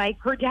exactly like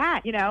her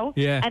dad,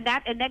 Yeah. And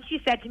then she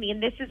said to me,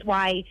 and this is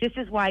why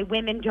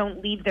women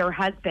don't leave their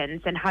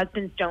husbands and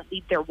husbands don't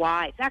leave their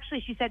wives. Actually,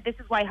 she said this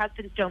is why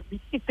husbands don't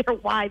leave their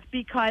wives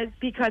because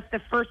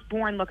the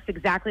firstborn looks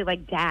exactly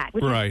like dad,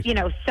 which Right.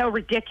 is, so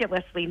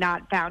ridiculously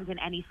not found in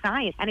any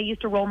science. And I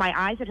used to roll my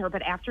eyes at her,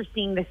 but after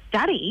seeing this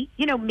study,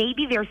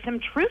 maybe there's some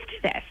truth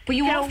to this. But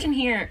you often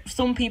hear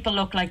some people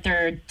look like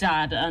their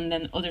dad and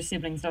then other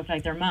siblings look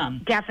like their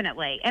mom.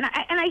 Definitely. And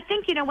I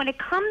think, when it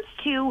comes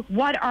to to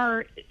what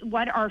our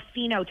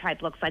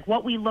phenotype looks like,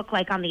 what we look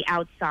like on the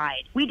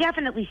outside, we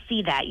definitely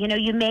see that. You know,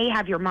 you may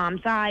have your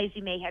mom's eyes,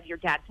 you may have your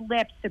dad's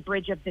lips, the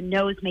bridge of the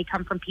nose may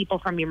come from people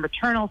from your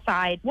maternal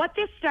side. What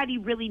this study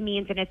really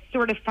means, and it's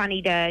sort of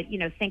funny to, you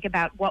know, think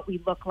about what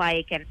we look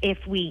like and if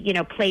we, you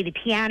know, play the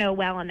piano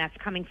well and that's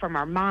coming from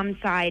our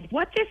mom's side.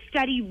 What this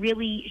study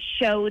really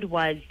showed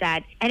was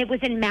that, and it was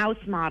in mouse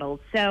models,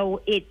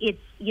 so it's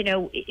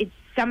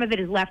some of it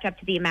is left up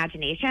to the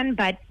imagination,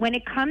 but when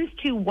it comes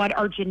to what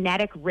our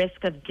genetic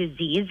risk of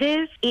disease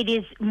is, it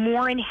is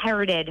more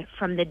inherited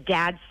from the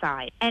dad's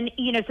side. And,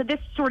 you know, so this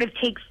sort of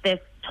takes this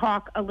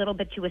talk a little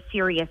bit to a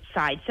serious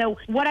side. So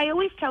what I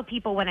always tell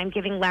people when I'm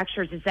giving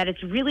lectures is that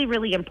it's really,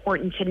 really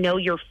important to know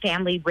your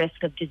family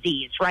risk of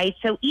disease, right?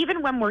 So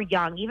even when we're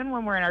young, even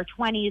when we're in our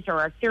 20s or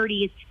our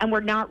 30s and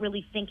we're not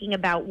really thinking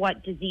about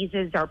what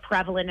diseases are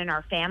prevalent in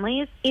our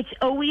families, it's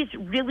always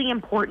really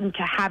important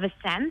to have a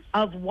sense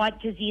of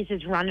what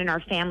diseases run in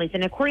our families.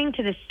 And according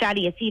to the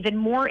study, it's even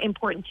more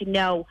important to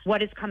know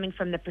what is coming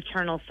from the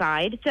paternal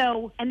side.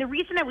 So, and the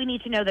reason that we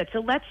need to know that, so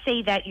let's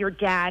say that your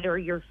dad or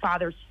your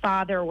father's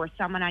father or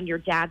someone on your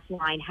dad's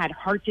line had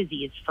heart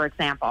disease, for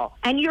example,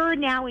 and you're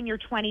now in your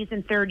 20s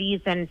and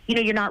 30s and, you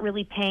know, you're not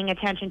really paying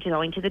attention to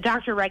going to the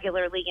doctor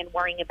regularly and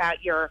worrying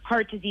about your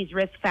heart disease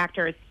risk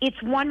factors.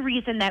 It's one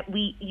reason that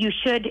you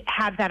should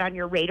have that on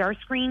your radar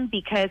screen,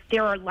 because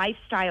there are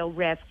lifestyle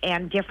risks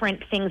and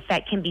different things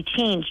that can be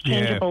changed,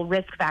 changeable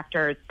risk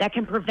factors that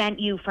can prevent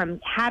you from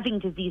having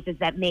diseases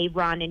that may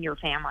run in your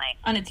family.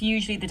 And it's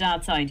usually the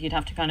dad's side you'd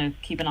have to kind of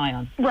keep an eye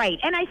on. Right.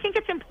 And I think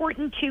it's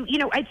important to, you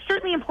know, it's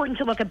certainly important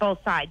to look at both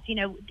sides. You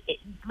know,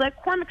 like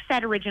Cormac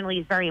said originally,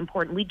 is very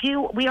important.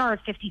 We are a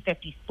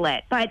 50-50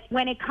 split. But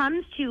when it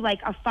comes to like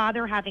a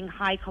father having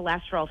high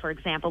cholesterol, for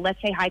example,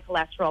 let's say high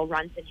cholesterol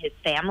runs in his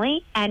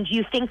family, and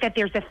you think that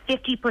there's a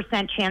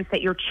 50% chance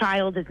that your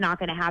child is not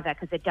going to have that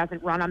because it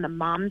doesn't run on the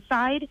mom's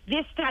side.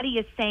 This study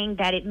is saying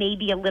that it may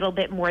be a little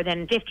bit more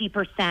than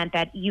 50%,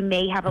 that you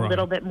may have a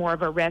little bit more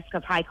of a risk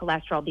of high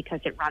cholesterol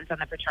because it runs on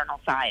the paternal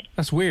side.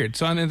 That's weird.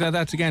 So, and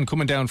that's again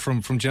coming down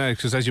from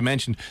genetics, because as you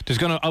mentioned, there's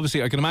going to,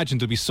 obviously, I can imagine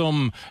there'll be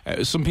some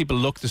people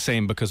look the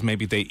same because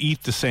maybe they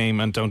eat the same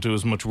and don't do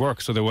as much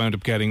work, so they wound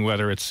up getting,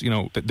 whether it's, you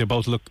know, they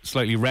both look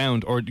slightly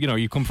round, or, you know,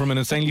 you come from an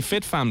insanely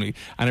fit family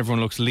and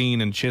everyone looks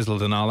lean and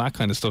chiseled and all that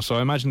kind of stuff. So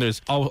I imagine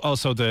there's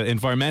also the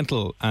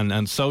environmental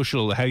and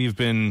social, how you've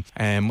been,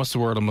 what's the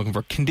word I'm looking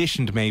for,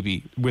 conditioned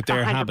maybe with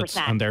their 100%. Habits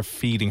and their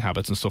feeding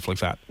habits and stuff like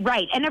that.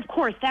 Right. And of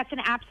course, that's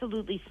an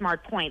absolutely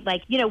smart point.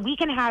 Like, you know, we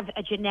can have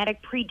a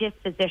genetic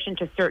predisposition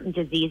to certain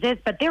diseases,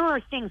 but there are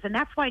things, and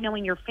that's why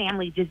knowing your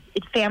family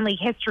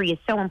history is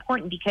so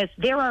important, because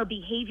there are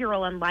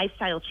behavioral and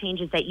lifestyle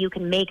changes that you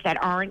can make that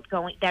are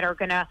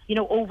going to, you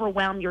know,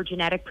 overwhelm your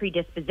genetic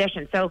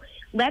predisposition. So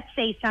let's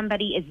say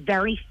somebody is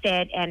very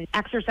fit and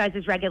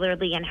exercises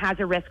regularly and has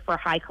a risk for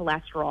high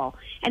cholesterol.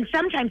 And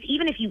sometimes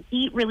even if you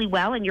eat really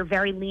well and you're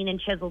very lean and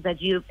chiseled,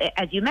 as you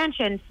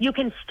mentioned, you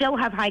can still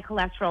have high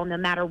cholesterol no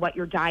matter what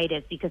your diet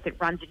is, because it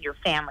runs in your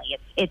family.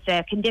 It's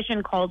a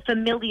condition called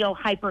familial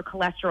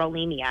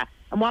hypercholesterolemia.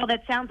 And while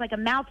that sounds like a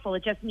mouthful,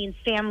 it just means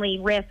family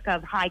risk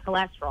of high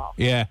cholesterol.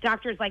 Yeah.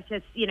 Doctors like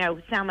to, you know,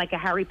 sound like a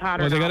Harry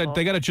Potter. Well,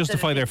 they got to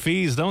justify their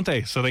fees, don't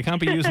they? So they can't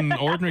be using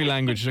ordinary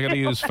language. They got to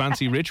use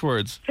fancy, rich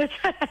words.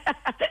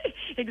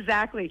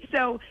 Exactly.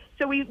 So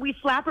we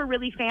slap a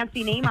really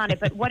fancy name on it,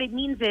 but what it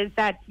means is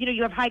that, you know,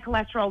 you have high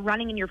cholesterol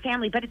running in your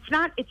family, but it's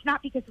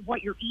not because of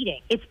what you're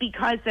eating. It's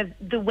because of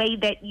the way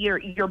that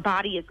your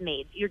body is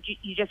made. You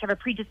just have a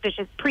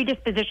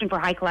predisposition for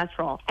high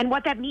cholesterol. And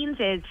what that means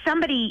is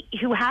somebody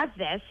who has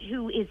this,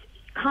 who is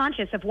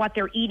conscious of what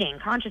they're eating,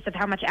 conscious of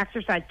how much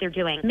exercise they're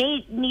doing,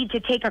 may need to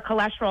take a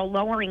cholesterol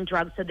lowering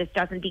drug so this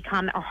doesn't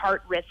become a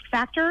heart risk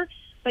factor.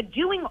 But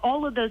doing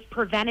all of those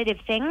preventative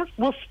things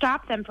will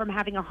stop them from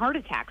having a heart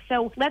attack.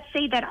 So let's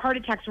say that heart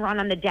attacks run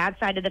on the dad's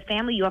side of the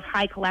family, you have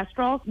high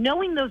cholesterol.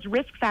 Knowing those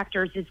risk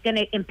factors is going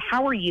to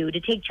empower you to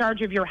take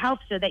charge of your health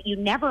so that you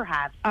never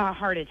have a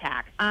heart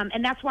attack.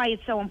 And that's why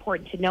it's so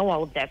important to know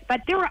all of this.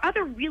 But there are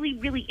other really,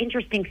 really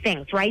interesting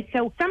things, right?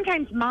 So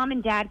sometimes mom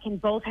and dad can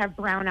both have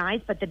brown eyes,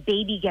 but the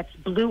baby gets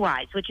blue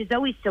eyes, which is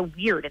always so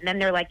weird. And then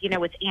they're like, you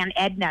know, it's Aunt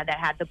Edna that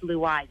had the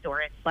blue eyes,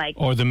 or it's like...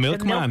 Or the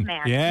milkman.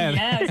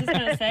 Yeah, I was just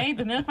going to say,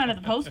 the milkman or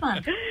the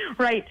postman.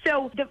 Right.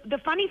 So the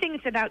funny thing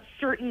is about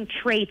certain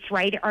traits,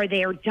 right, are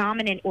they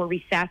dominant or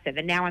recessive?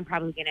 And now I'm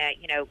probably going to,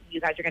 you know,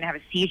 you guys are going to have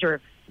a seizure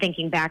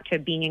thinking back to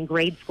being in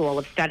grade school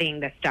of studying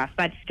this stuff.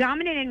 But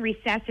dominant and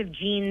recessive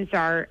genes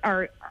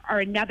are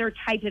another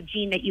type of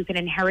gene that you can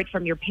inherit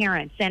from your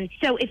parents. And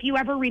so if you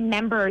ever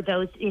remember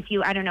those,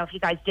 I don't know if you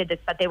guys did this,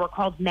 but they were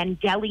called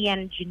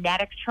Mendelian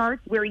genetic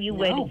charts, where you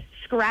would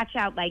scratch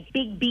out like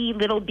big B,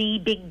 little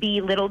b, big B,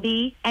 little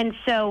b. And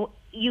so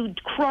you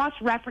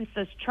cross-reference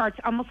those charts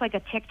almost like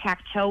a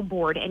tic-tac-toe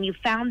board, and you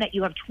found that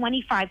you have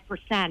 25%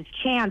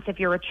 chance, if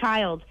you're a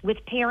child, with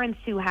parents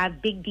who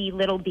have big B,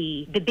 little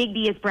b. The big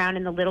B is brown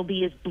and the little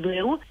b is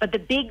blue, but the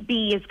big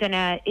B is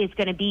gonna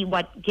be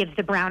what gives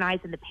the brown eyes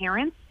in the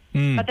parents.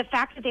 But the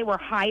fact that they were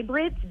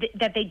hybrids,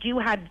 that they do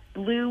have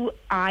blue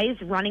eyes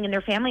running in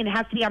their family, and it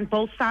has to be on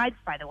both sides,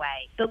 by the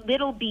way. The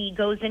little b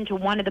goes into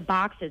one of the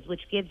boxes,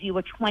 which gives you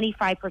a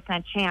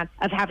 25% chance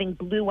of having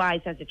blue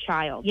eyes as a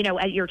child,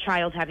 your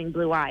child having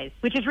blue eyes,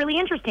 which is really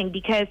interesting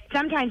because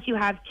sometimes you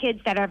have kids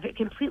that have a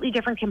completely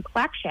different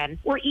complexion,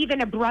 or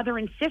even a brother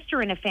and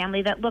sister in a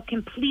family that look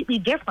completely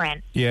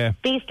different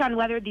based on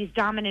whether these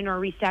dominant or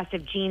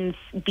recessive genes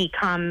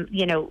become,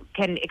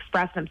 can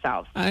express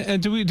themselves.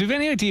 And do we have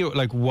any idea,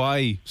 like,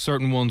 why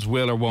certain ones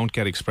will or won't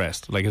get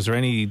expressed? Like,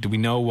 do we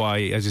know why,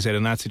 as you said,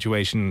 in that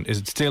situation, is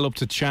it still up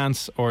to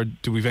chance, or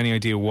do we have any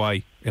idea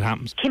why it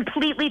happens?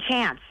 Completely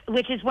chance,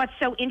 which is what's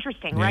so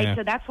interesting, right?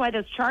 So that's why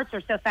those charts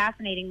are so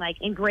fascinating. Like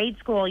in grade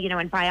school,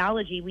 in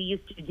biology, we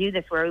used to do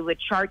this where we would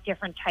chart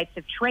different types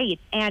of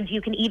traits, and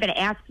you can even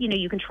ask,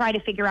 you can try to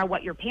figure out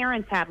what your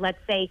parents have. Let's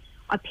say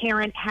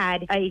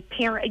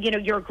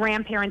your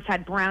grandparents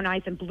had brown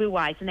eyes and blue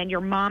eyes, and then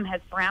your mom has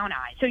brown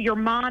eyes. So your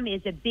mom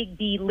is a big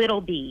B, little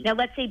b. Now,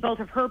 let's say both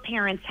of her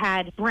parents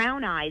had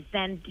brown eyes,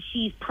 then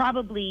she's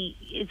probably,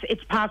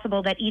 it's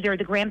possible that either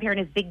the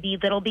grandparent is big B,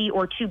 little b,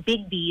 or two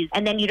big Bs,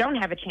 and then you don't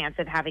have a chance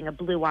of having a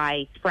blue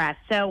eye expressed.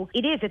 So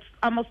it's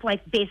almost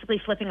like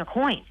basically flipping a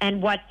coin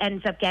and what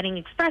ends up getting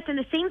expressed. And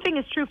the same thing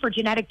is true for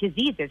genetic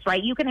diseases,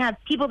 right? You can have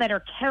people that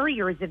are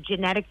carriers of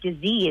genetic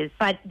disease,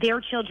 but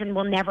their children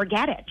will never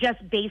get it, just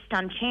based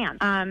on chance.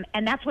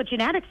 And that's what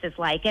genetics is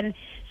like. And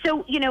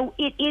so,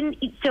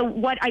 so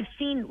what I've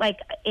seen, like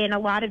in a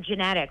lot of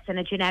genetics, and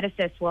a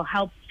geneticist will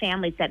help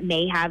families that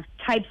may have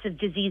types of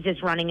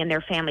diseases running in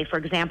their family, for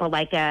example,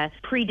 like a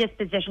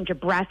predisposition to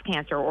breast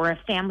cancer or a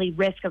family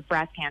risk of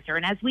breast cancer.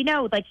 And as we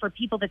know, like for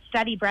people that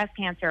study breast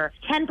cancer,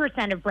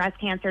 10% of breast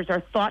cancers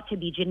are thought to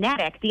be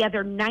genetic. The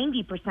other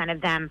 90%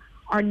 of them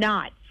are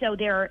not. So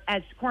they're,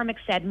 as Cormac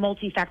said,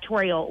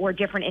 multifactorial, or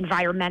different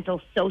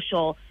environmental,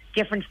 social,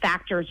 different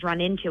factors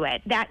run into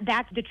it.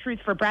 That's the truth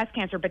for breast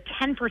cancer, but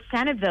 10%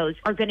 of those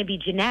are going to be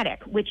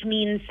genetic, which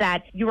means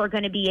that you are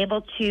going to be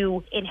able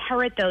to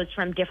inherit those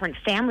from different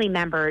family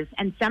members,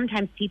 and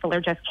sometimes people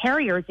are just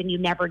carriers and you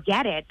never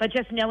get it. But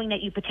just knowing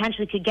that you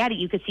potentially could get it,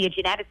 you could see a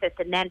geneticist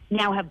and then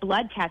now have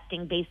blood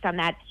testing based on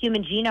that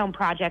Human Genome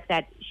Project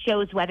that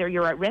shows whether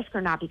you're at risk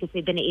or not, because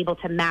they've been able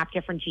to map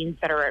different genes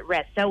that are at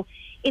risk. So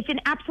it's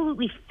an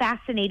absolutely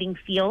fascinating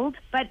field,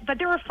 but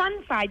there are fun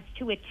sides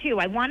to it too.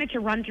 I wanted to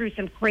run through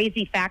some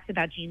crazy facts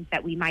about genes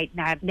that we might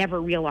have never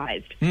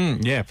realized.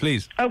 Yeah,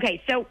 please. Okay,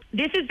 so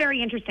this is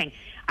very interesting.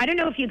 I don't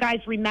know if you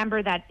guys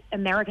remember that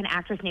American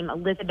actress named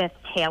Elizabeth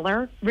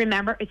Taylor.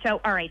 Remember?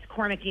 So, all right,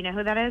 Cormac, do you know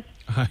who that is?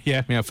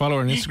 Yeah, I follow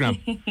her on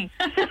Instagram.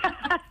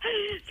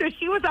 So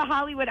she was a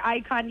Hollywood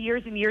icon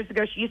years and years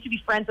ago. She used to be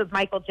friends with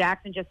Michael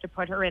Jackson, just to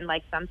put her in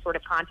like some sort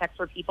of context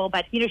for people.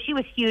 But, she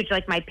was huge.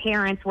 Like my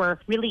parents were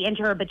really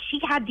into her, but she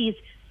had these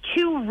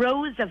 2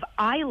 rows of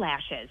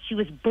eyelashes. She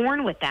was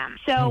born with them.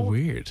 So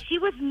weird. She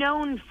was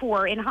known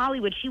for, in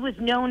Hollywood, she was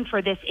known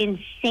for this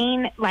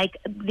insane, like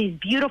these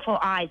beautiful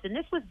eyes. And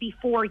this was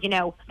before,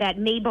 that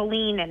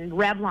Maybelline and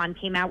Revlon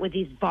came out with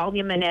these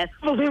voluminous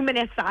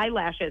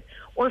eyelashes,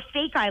 or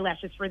fake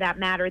eyelashes for that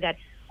matter, that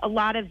a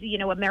lot of,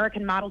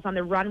 American models on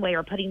the runway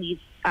are putting these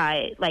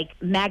like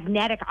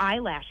magnetic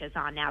eyelashes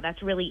on now.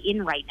 That's really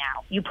in right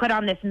now. You put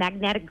on this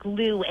magnetic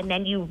glue and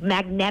then you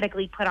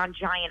magnetically put on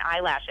giant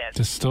eyelashes.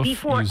 The stuff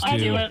before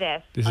any of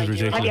this is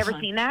ridiculous. Have you ever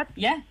seen that?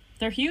 Yeah.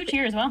 They're huge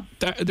here as well.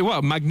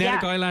 What?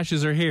 Magnetic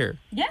eyelashes are here?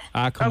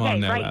 Yeah. Come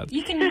on now, lads.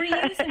 You can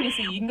reuse them, you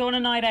see. You can go on a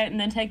night out and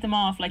then take them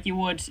off like you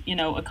would,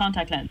 a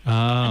contact lens. Oh.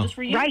 And just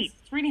reuse. Right.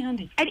 It's really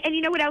handy. And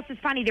you know what else is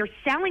funny? They're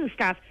selling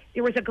stuff.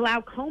 There was a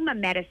glaucoma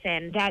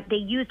medicine that they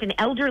used in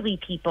elderly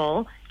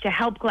people to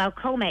help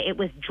glaucoma. It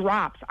was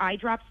eye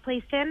drops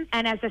placed in.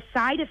 And as a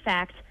side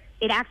effect,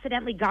 it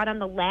accidentally got on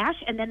the lash,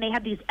 and then they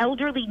had these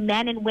elderly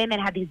men and women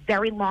had these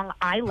very long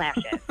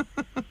eyelashes.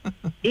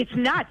 It's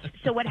nuts.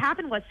 So what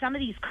happened was some of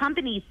these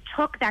companies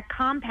took that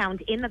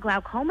compound in the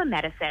glaucoma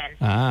medicine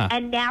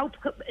and now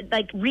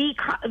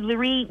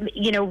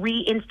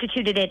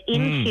reinstituted it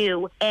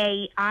into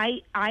a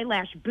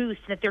eyelash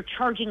boost that they're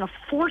charging a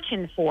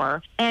fortune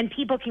for, and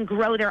people can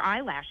grow their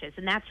eyelashes,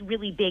 and that's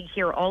really big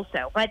here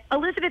also. But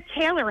Elizabeth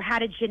Taylor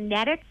had a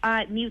genetic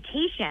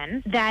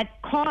mutation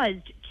that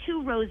caused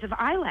 2 rows of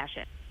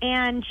eyelashes.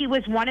 And she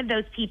was one of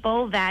those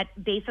people that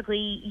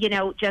basically,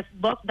 just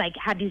looked like,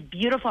 had these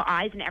beautiful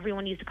eyes, and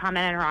everyone used to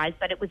comment on her eyes,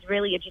 but it was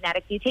really a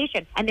genetic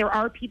mutation. And there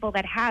are people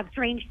that have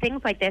strange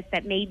things like this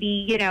that may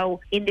be,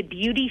 in the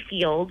beauty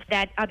field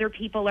that other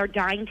people are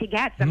dying to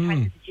get.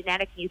 Sometimes it's a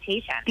genetic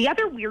mutation. The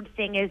other weird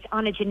thing is,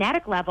 on a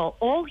genetic level,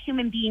 all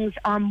human beings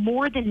are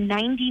more than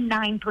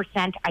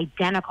 99%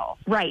 identical.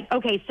 Right.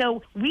 Okay,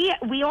 so we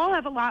all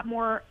have a lot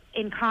more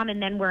in common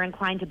than we're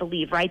inclined to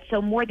believe, right?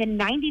 So more than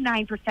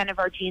 99% of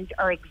our genes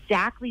are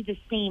exactly the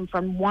same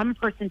from one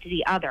person to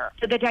the other.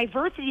 So the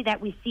diversity that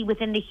we see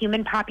within the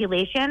human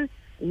population,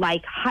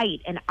 like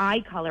height and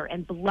eye color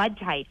and blood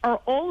type,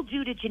 are all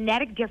due to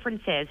genetic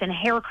differences in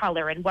hair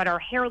color and what our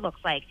hair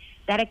looks like,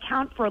 that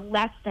account for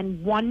less than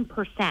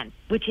 1%,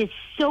 which is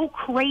so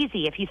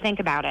crazy if you think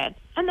about it.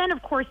 And then,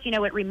 of course,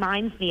 it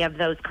reminds me of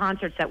those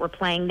concerts that we're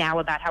playing now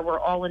about how we're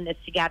all in this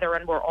together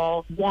and we're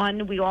all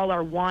one. We all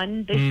are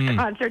one. These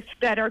concerts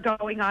that are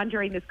going on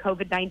during this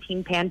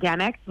COVID-19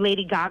 pandemic.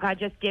 Lady Gaga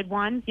just did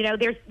one. She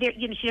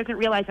doesn't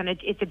realize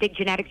it's a big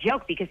genetic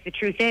joke because the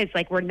truth is,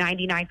 like, we're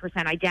 99%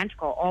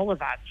 identical, all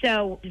of us.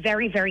 So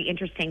very, very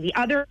interesting. The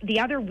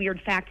other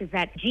weird fact is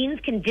that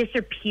genes can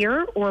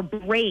disappear or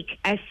break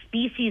as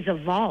species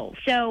evolve.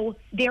 So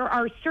there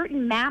are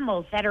certain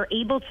mammals that are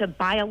able to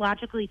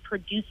biologically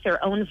produce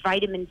their own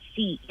vitamin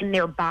C in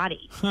their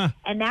body.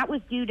 And that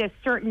was due to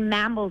certain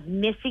mammals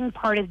missing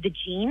part of the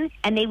gene,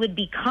 and they would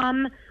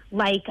become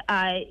like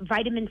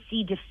vitamin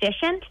C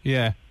deficient.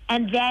 Yeah.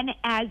 And then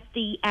as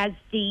the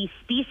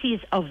species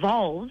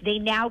evolve, they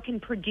now can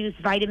produce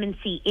vitamin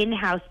C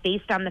in-house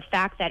based on the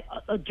fact that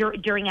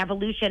during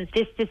evolution,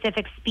 this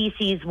specific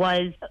species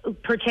was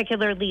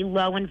particularly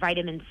low in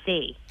vitamin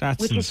C.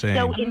 That's which insane. Is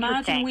so interesting.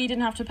 Imagine we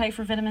didn't have to pay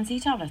for vitamin C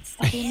tablets.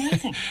 That'd be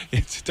amazing.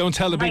 Don't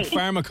tell the big Right.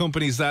 pharma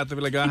companies that. They'll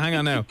be like, oh, hang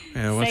on now.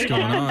 What's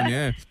going on?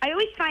 Yeah. I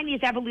always find these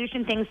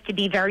evolution things to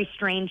be very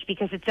strange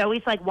because it's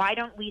always like, why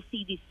don't we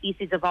see these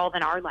species evolve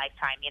in our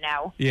lifetime,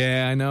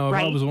 Yeah, I know. I've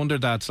Right? always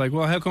wondered that. It's like,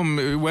 well, how come,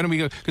 when are we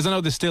going? Because I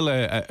know there's still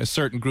a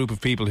certain group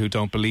of people who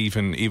don't believe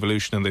in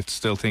evolution and they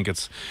still think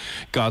it's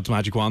God's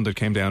magic wand that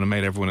came down and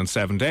made everyone in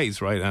 7 days,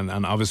 right?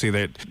 And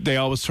obviously they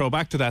always throw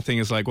back to that thing.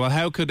 It's like, well,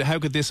 how could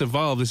this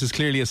evolve? This is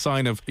clearly a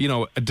sign of,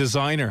 a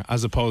designer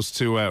as opposed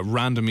to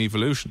random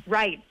evolution.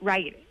 Right,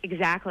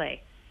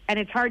 exactly. And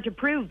it's hard to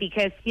prove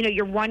because,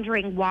 you're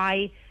wondering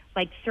why,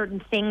 like,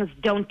 certain things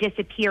don't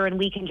disappear and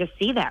we can just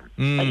see them.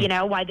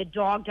 Like, why the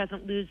dog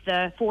doesn't lose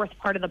the fourth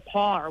part of the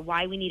paw, or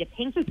why we need a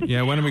pink.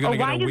 Yeah, when are we going to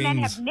get our wings? Why do men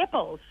have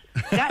nipples?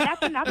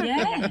 That's another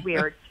thing that's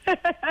weird.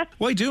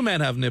 Why do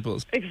men have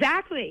nipples?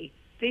 Exactly.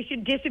 They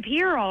should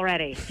disappear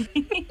already.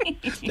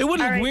 It would look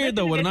right, weird,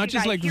 though, listen would it to not? this,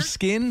 Just you like guys.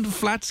 skin,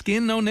 flat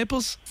skin, no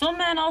nipples? Some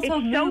men also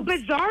have It's so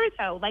moves. bizarre,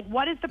 though. Like,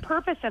 what is the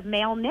purpose of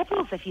male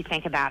nipples, if you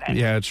think about it?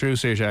 Yeah, true,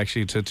 Saoirse,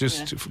 actually, to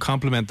just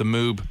compliment the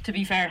moob. To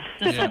be fair,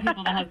 there's some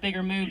people that have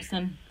bigger moves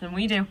than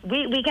we do.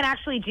 We can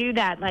actually do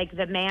that, like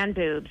the man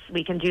boobs.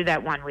 We can do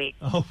that one week.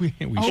 Oh, we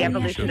The should.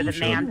 evolution of the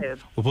man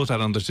boob. We'll put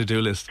that on the to-do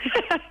list.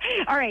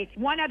 All right.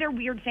 One other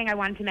weird thing I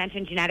wanted to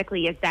mention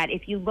genetically is that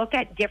if you look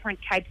at different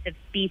types of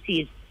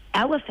species,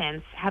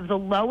 elephants have the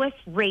lowest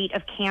rate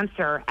of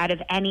cancer out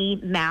of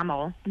any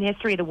mammal in the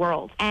history of the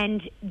world.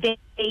 And they've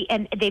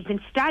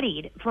been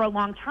studied for a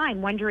long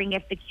time, wondering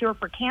if the cure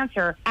for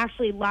cancer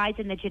actually lies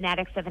in the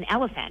genetics of an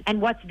elephant.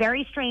 And what's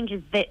very strange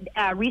is that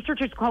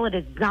researchers call it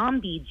a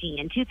zombie gene.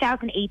 In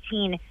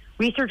 2018,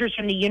 researchers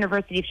from the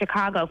University of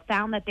Chicago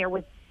found that there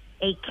was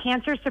a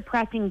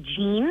cancer-suppressing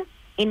gene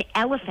in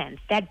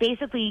elephants that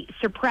basically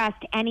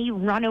suppressed any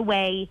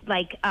runaway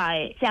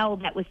cell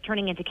that was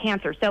turning into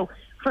cancer. So,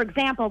 for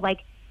example, like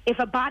if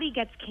a body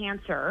gets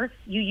cancer,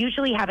 you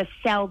usually have a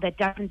cell that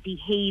doesn't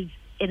behave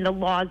in the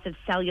laws of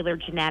cellular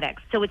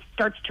genetics. So it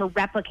starts to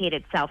replicate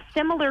itself,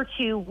 similar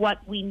to what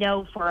we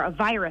know for a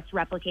virus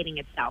replicating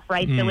itself,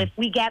 right? So if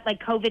we get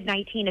like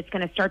COVID-19, it's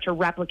going to start to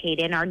replicate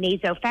in our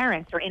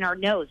nasopharynx or in our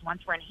nose.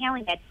 Once we're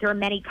inhaling it, there are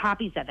many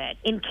copies of it.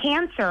 In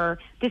cancer,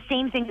 the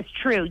same thing is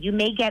true. You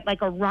may get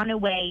like a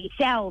runaway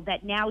cell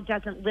that now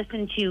doesn't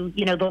listen to,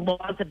 the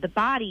laws of the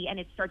body, and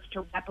it starts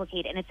to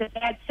replicate. And it's a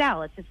bad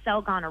cell. It's a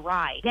cell gone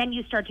awry. Then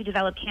you start to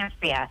develop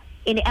cancer.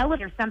 In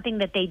elephants, something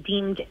that they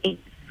deemed a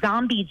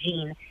zombie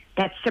gene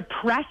that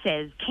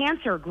suppresses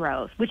cancer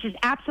growth, which is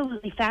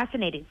absolutely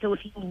fascinating. So if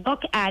you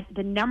look at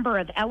the number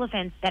of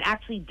elephants that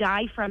actually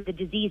die from the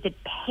disease, it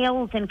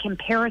pales in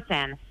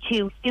comparison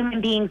to human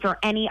beings or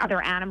any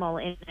other animal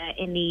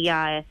in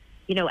the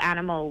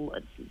animal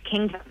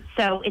kingdom.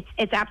 So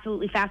it's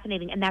absolutely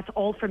fascinating, and that's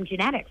all from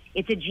genetics.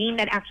 It's a gene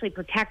that actually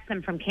protects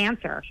them from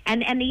cancer.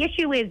 And the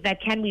issue is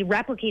that can we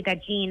replicate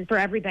that gene for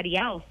everybody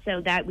else so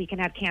that we can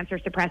have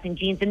cancer-suppressing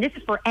genes? And this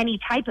is for any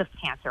type of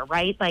cancer,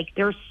 right? Like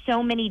there's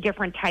so many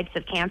different types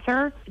of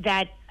cancer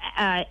that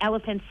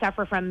elephants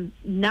suffer from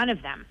none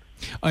of them.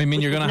 I mean,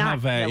 you're Which going is to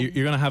not, have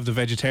you're going to have the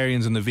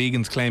vegetarians and the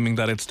vegans claiming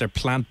that it's their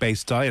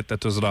plant-based diet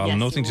that does it all, Yes,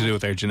 and nothing you to do will.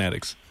 with their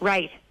genetics.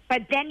 Right.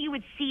 But then you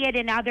would see it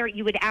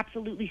you would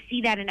absolutely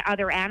see that in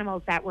other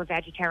animals that were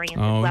vegetarians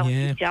Oh, as well, yeah.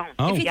 and you don't.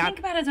 Oh. If you Yep. think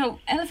about it, though,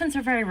 elephants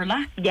are very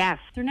relaxed. Yes,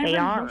 They're never they in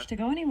a are. rush to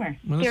go anywhere.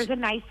 Well, They're the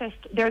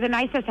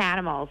nicest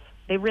animals.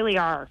 They really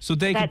are. So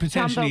they could That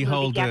potentially Dumbo movie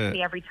hold gets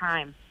me every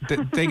time.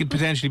 they could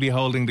potentially be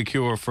holding the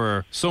cure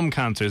for some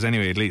cancers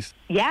anyway, at least.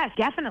 Yes,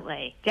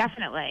 definitely.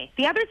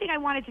 The other thing I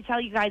wanted to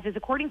tell you guys is,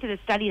 according to the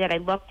study that I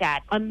looked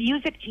at, a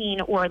music gene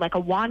or like a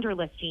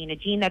wanderlust gene, a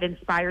gene that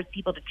inspires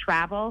people to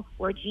travel,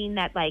 or a gene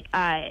that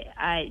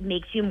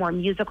makes you more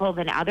musical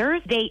than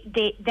others,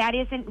 that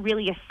isn't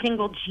really a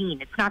single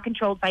gene. It's not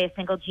controlled by a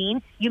single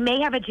gene. You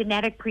may have a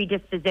genetic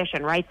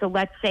predisposition, right? So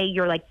let's say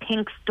you're like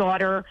Pink's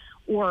daughter,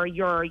 or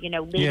you're,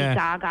 Lady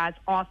Gaga's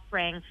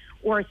offspring,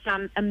 or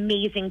some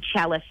amazing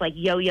cellist like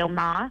Yo-Yo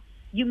Ma.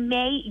 you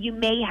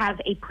may have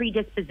a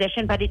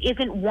predisposition, but it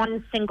isn't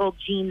one single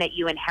gene that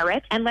you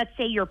inherit. And let's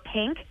say you're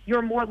pink,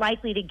 you're more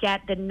likely to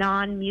get the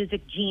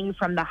non-music gene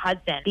from the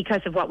husband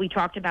because of what we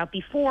talked about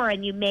before,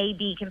 and you may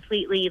be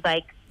completely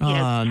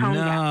tone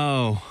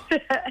no.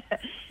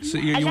 So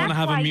you want to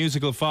have a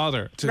musical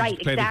father to right,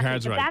 play exactly. the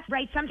cards right. That's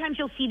right. Sometimes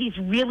you'll see these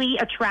really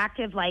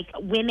attractive,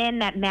 women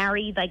that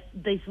marry,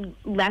 these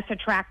less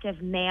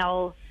attractive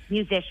male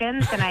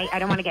musicians. And I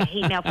don't want to get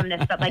hate mail from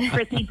this, but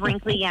Christy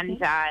Brinkley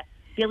and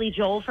Billy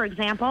Joel, for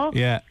example.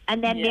 Yeah.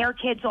 And then their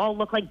kids all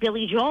look like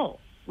Billy Joel,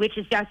 which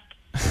is just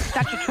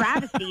such a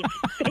travesty if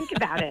you think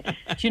about it. Do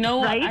you know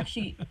what? Right?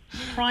 Actually,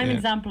 prime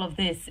example of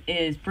this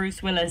is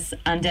Bruce Willis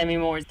and Demi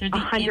Moore. They're the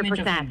 100%. image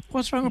of him.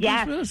 What's wrong with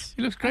Bruce Willis?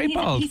 He looks great,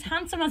 bald. He's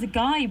handsome as a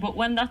guy, but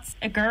when that's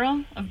a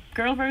girl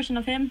version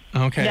of him.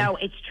 Okay. No,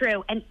 it's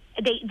true. And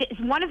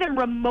one of them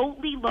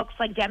remotely looks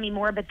like Demi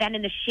Moore, but then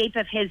in the shape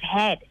of his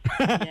head.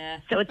 Yeah.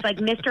 So it's like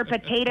Mr.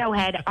 Potato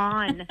Head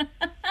on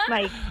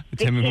the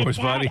Demi kid's Moore's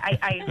head. body.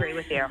 I agree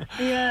with you.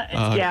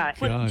 Yeah. Yeah.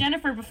 But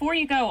Jennifer, before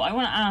you go, I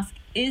want to ask,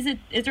 is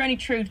there any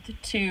truth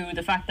to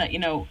the fact that,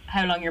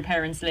 how long your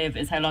parents live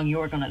is how long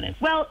you're going to live?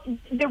 Well,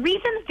 the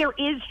reason there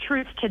is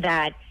truth to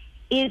that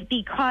is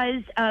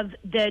because of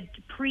the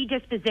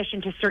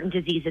predisposition to certain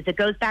diseases. It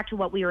goes back to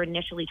what we were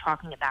initially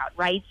talking about,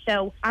 right?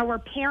 So our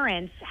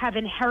parents have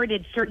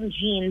inherited certain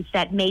genes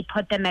that may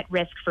put them at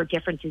risk for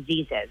different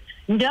diseases.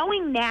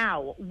 Knowing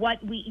now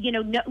what we,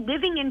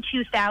 living in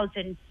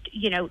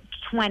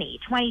 2020,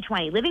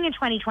 living in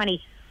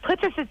 2020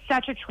 puts us at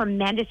such a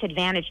tremendous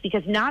advantage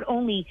because not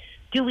only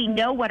do we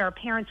know what our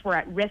parents were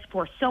at risk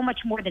for so much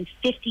more than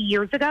 50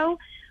 years ago,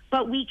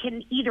 but we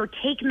can either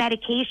take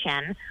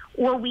medication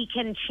or we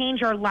can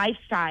change our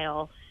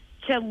lifestyle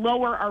to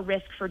lower our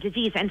risk for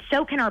disease, and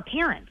so can our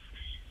parents.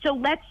 So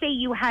let's say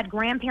you had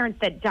grandparents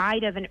that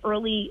died of an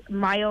early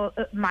myocardial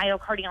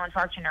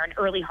infarction or an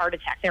early heart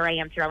attack. There I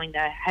am throwing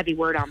the heavy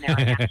word on there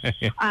right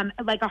now.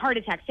 Like a heart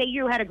attack. Say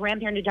you had a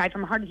grandparent who died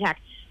from a heart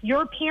attack.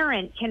 Your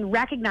parent can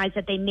recognize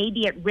that they may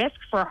be at risk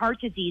for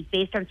heart disease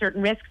based on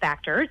certain risk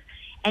factors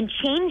and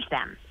change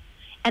them.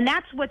 And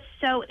that's what's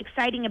so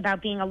exciting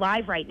about being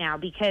alive right now,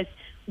 because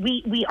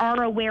we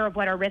are aware of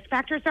what our risk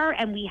factors are,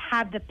 and we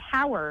have the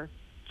power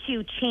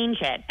to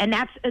change it. And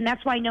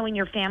that's why knowing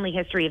your family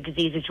history of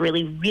disease is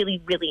really,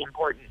 really, really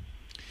important.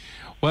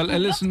 Well,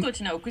 listen, that's good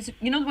to know, because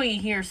the way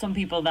you hear some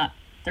people that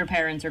their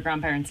parents or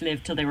grandparents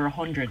lived till they were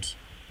 100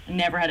 and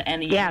never had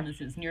any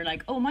illnesses, and you're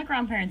like, oh, my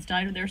grandparents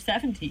died when they were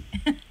 70.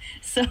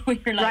 So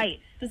you're like,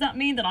 right. Does that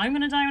mean that I'm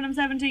going to die when I'm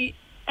 70?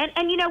 And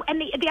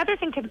the other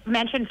thing to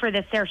mention for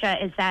this,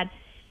 Saoirse, is that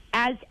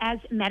as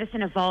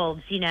medicine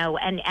evolves,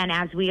 and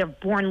as we are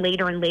born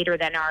later and later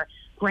than our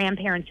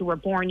grandparents who were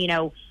born,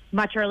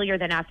 much earlier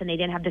than us, and they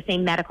didn't have the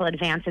same medical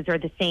advances or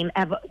the same,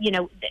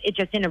 it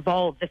just didn't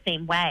evolve the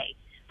same way.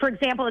 For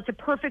example, it's a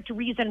perfect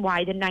reason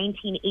why the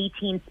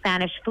 1918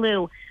 Spanish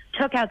flu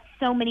took out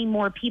so many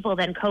more people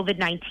than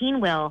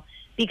COVID-19 will,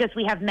 because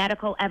we have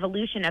medical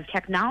evolution of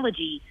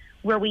technology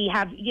where we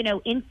have,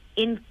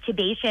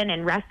 intubation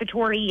and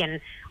respiratory and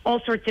all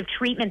sorts of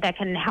treatment that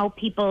can help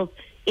people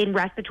in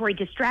respiratory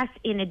distress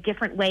in a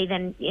different way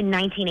than in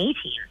 1918.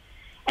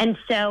 And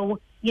so,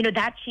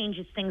 that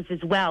changes things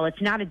as well.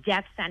 It's not a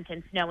death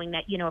sentence knowing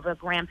that, of a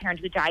grandparent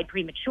who died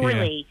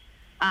prematurely.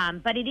 Yeah.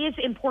 But it is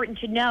important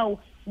to know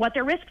what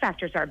their risk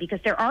factors are, because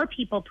there are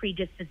people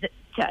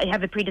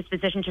have a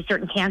predisposition to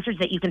certain cancers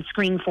that you can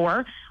screen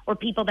for, or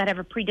people that have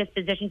a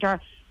predisposition to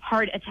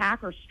heart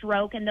attack or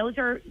stroke, and those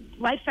are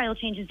lifestyle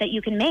changes that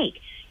you can make.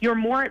 You're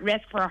more at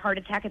risk for a heart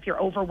attack if you're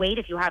overweight,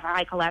 if you have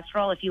high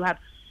cholesterol, if you have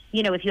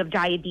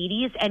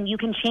diabetes, and you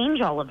can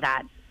change all of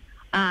that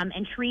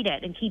and treat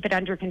it and keep it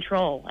under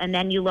control. And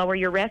then you lower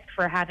your risk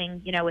for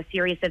having, a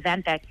serious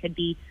event that could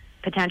be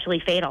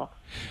potentially fatal.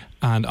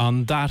 And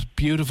on that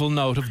beautiful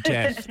note of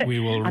death, we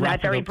will on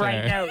wrap that very it up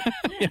bright there.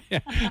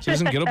 note. So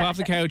listen, get up off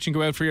the couch and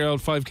go out for your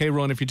old 5K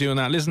run if you're doing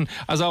that. Listen,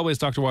 as always,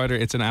 Dr. Wider,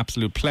 it's an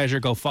absolute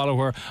pleasure. Go follow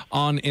her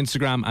on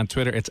Instagram and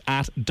Twitter. It's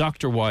at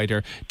Dr.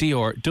 Wider,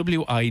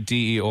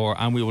 Wider,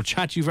 and we will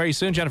chat to you very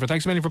soon, Jennifer.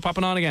 Thanks a million for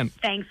popping on again.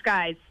 Thanks,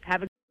 guys.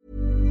 Have a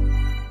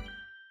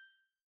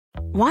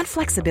Want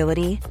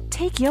flexibility?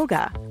 Take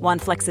yoga.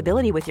 Want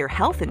flexibility with your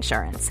health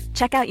insurance?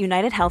 Check out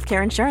United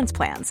Healthcare Insurance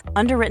Plans.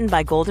 Underwritten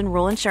by Golden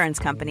Rule Insurance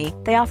Company,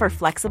 they offer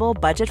flexible,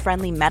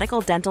 budget-friendly medical,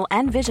 dental,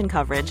 and vision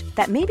coverage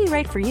that may be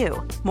right for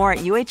you. More at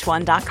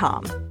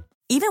UH1.com.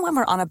 Even when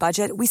we're on a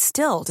budget, we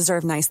still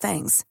deserve nice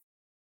things.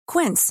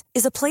 Quince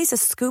is a place to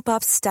scoop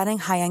up stunning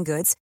high-end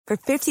goods for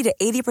 50 to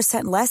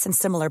 80% less than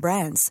similar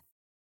brands.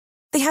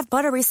 They have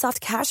buttery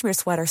soft cashmere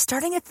sweaters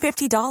starting at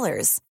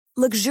 $50.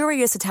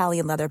 Luxurious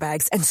Italian leather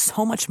bags, and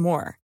so much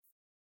more.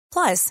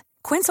 Plus,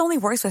 Quince only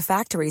works with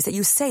factories that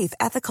use safe,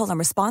 ethical, and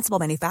responsible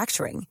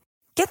manufacturing.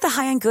 Get the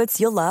high-end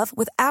goods you'll love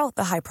without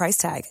the high price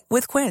tag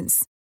with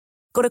Quince.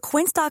 Go to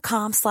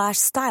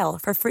quince.com/style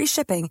for free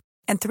shipping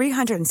and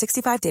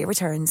 365-day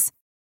returns.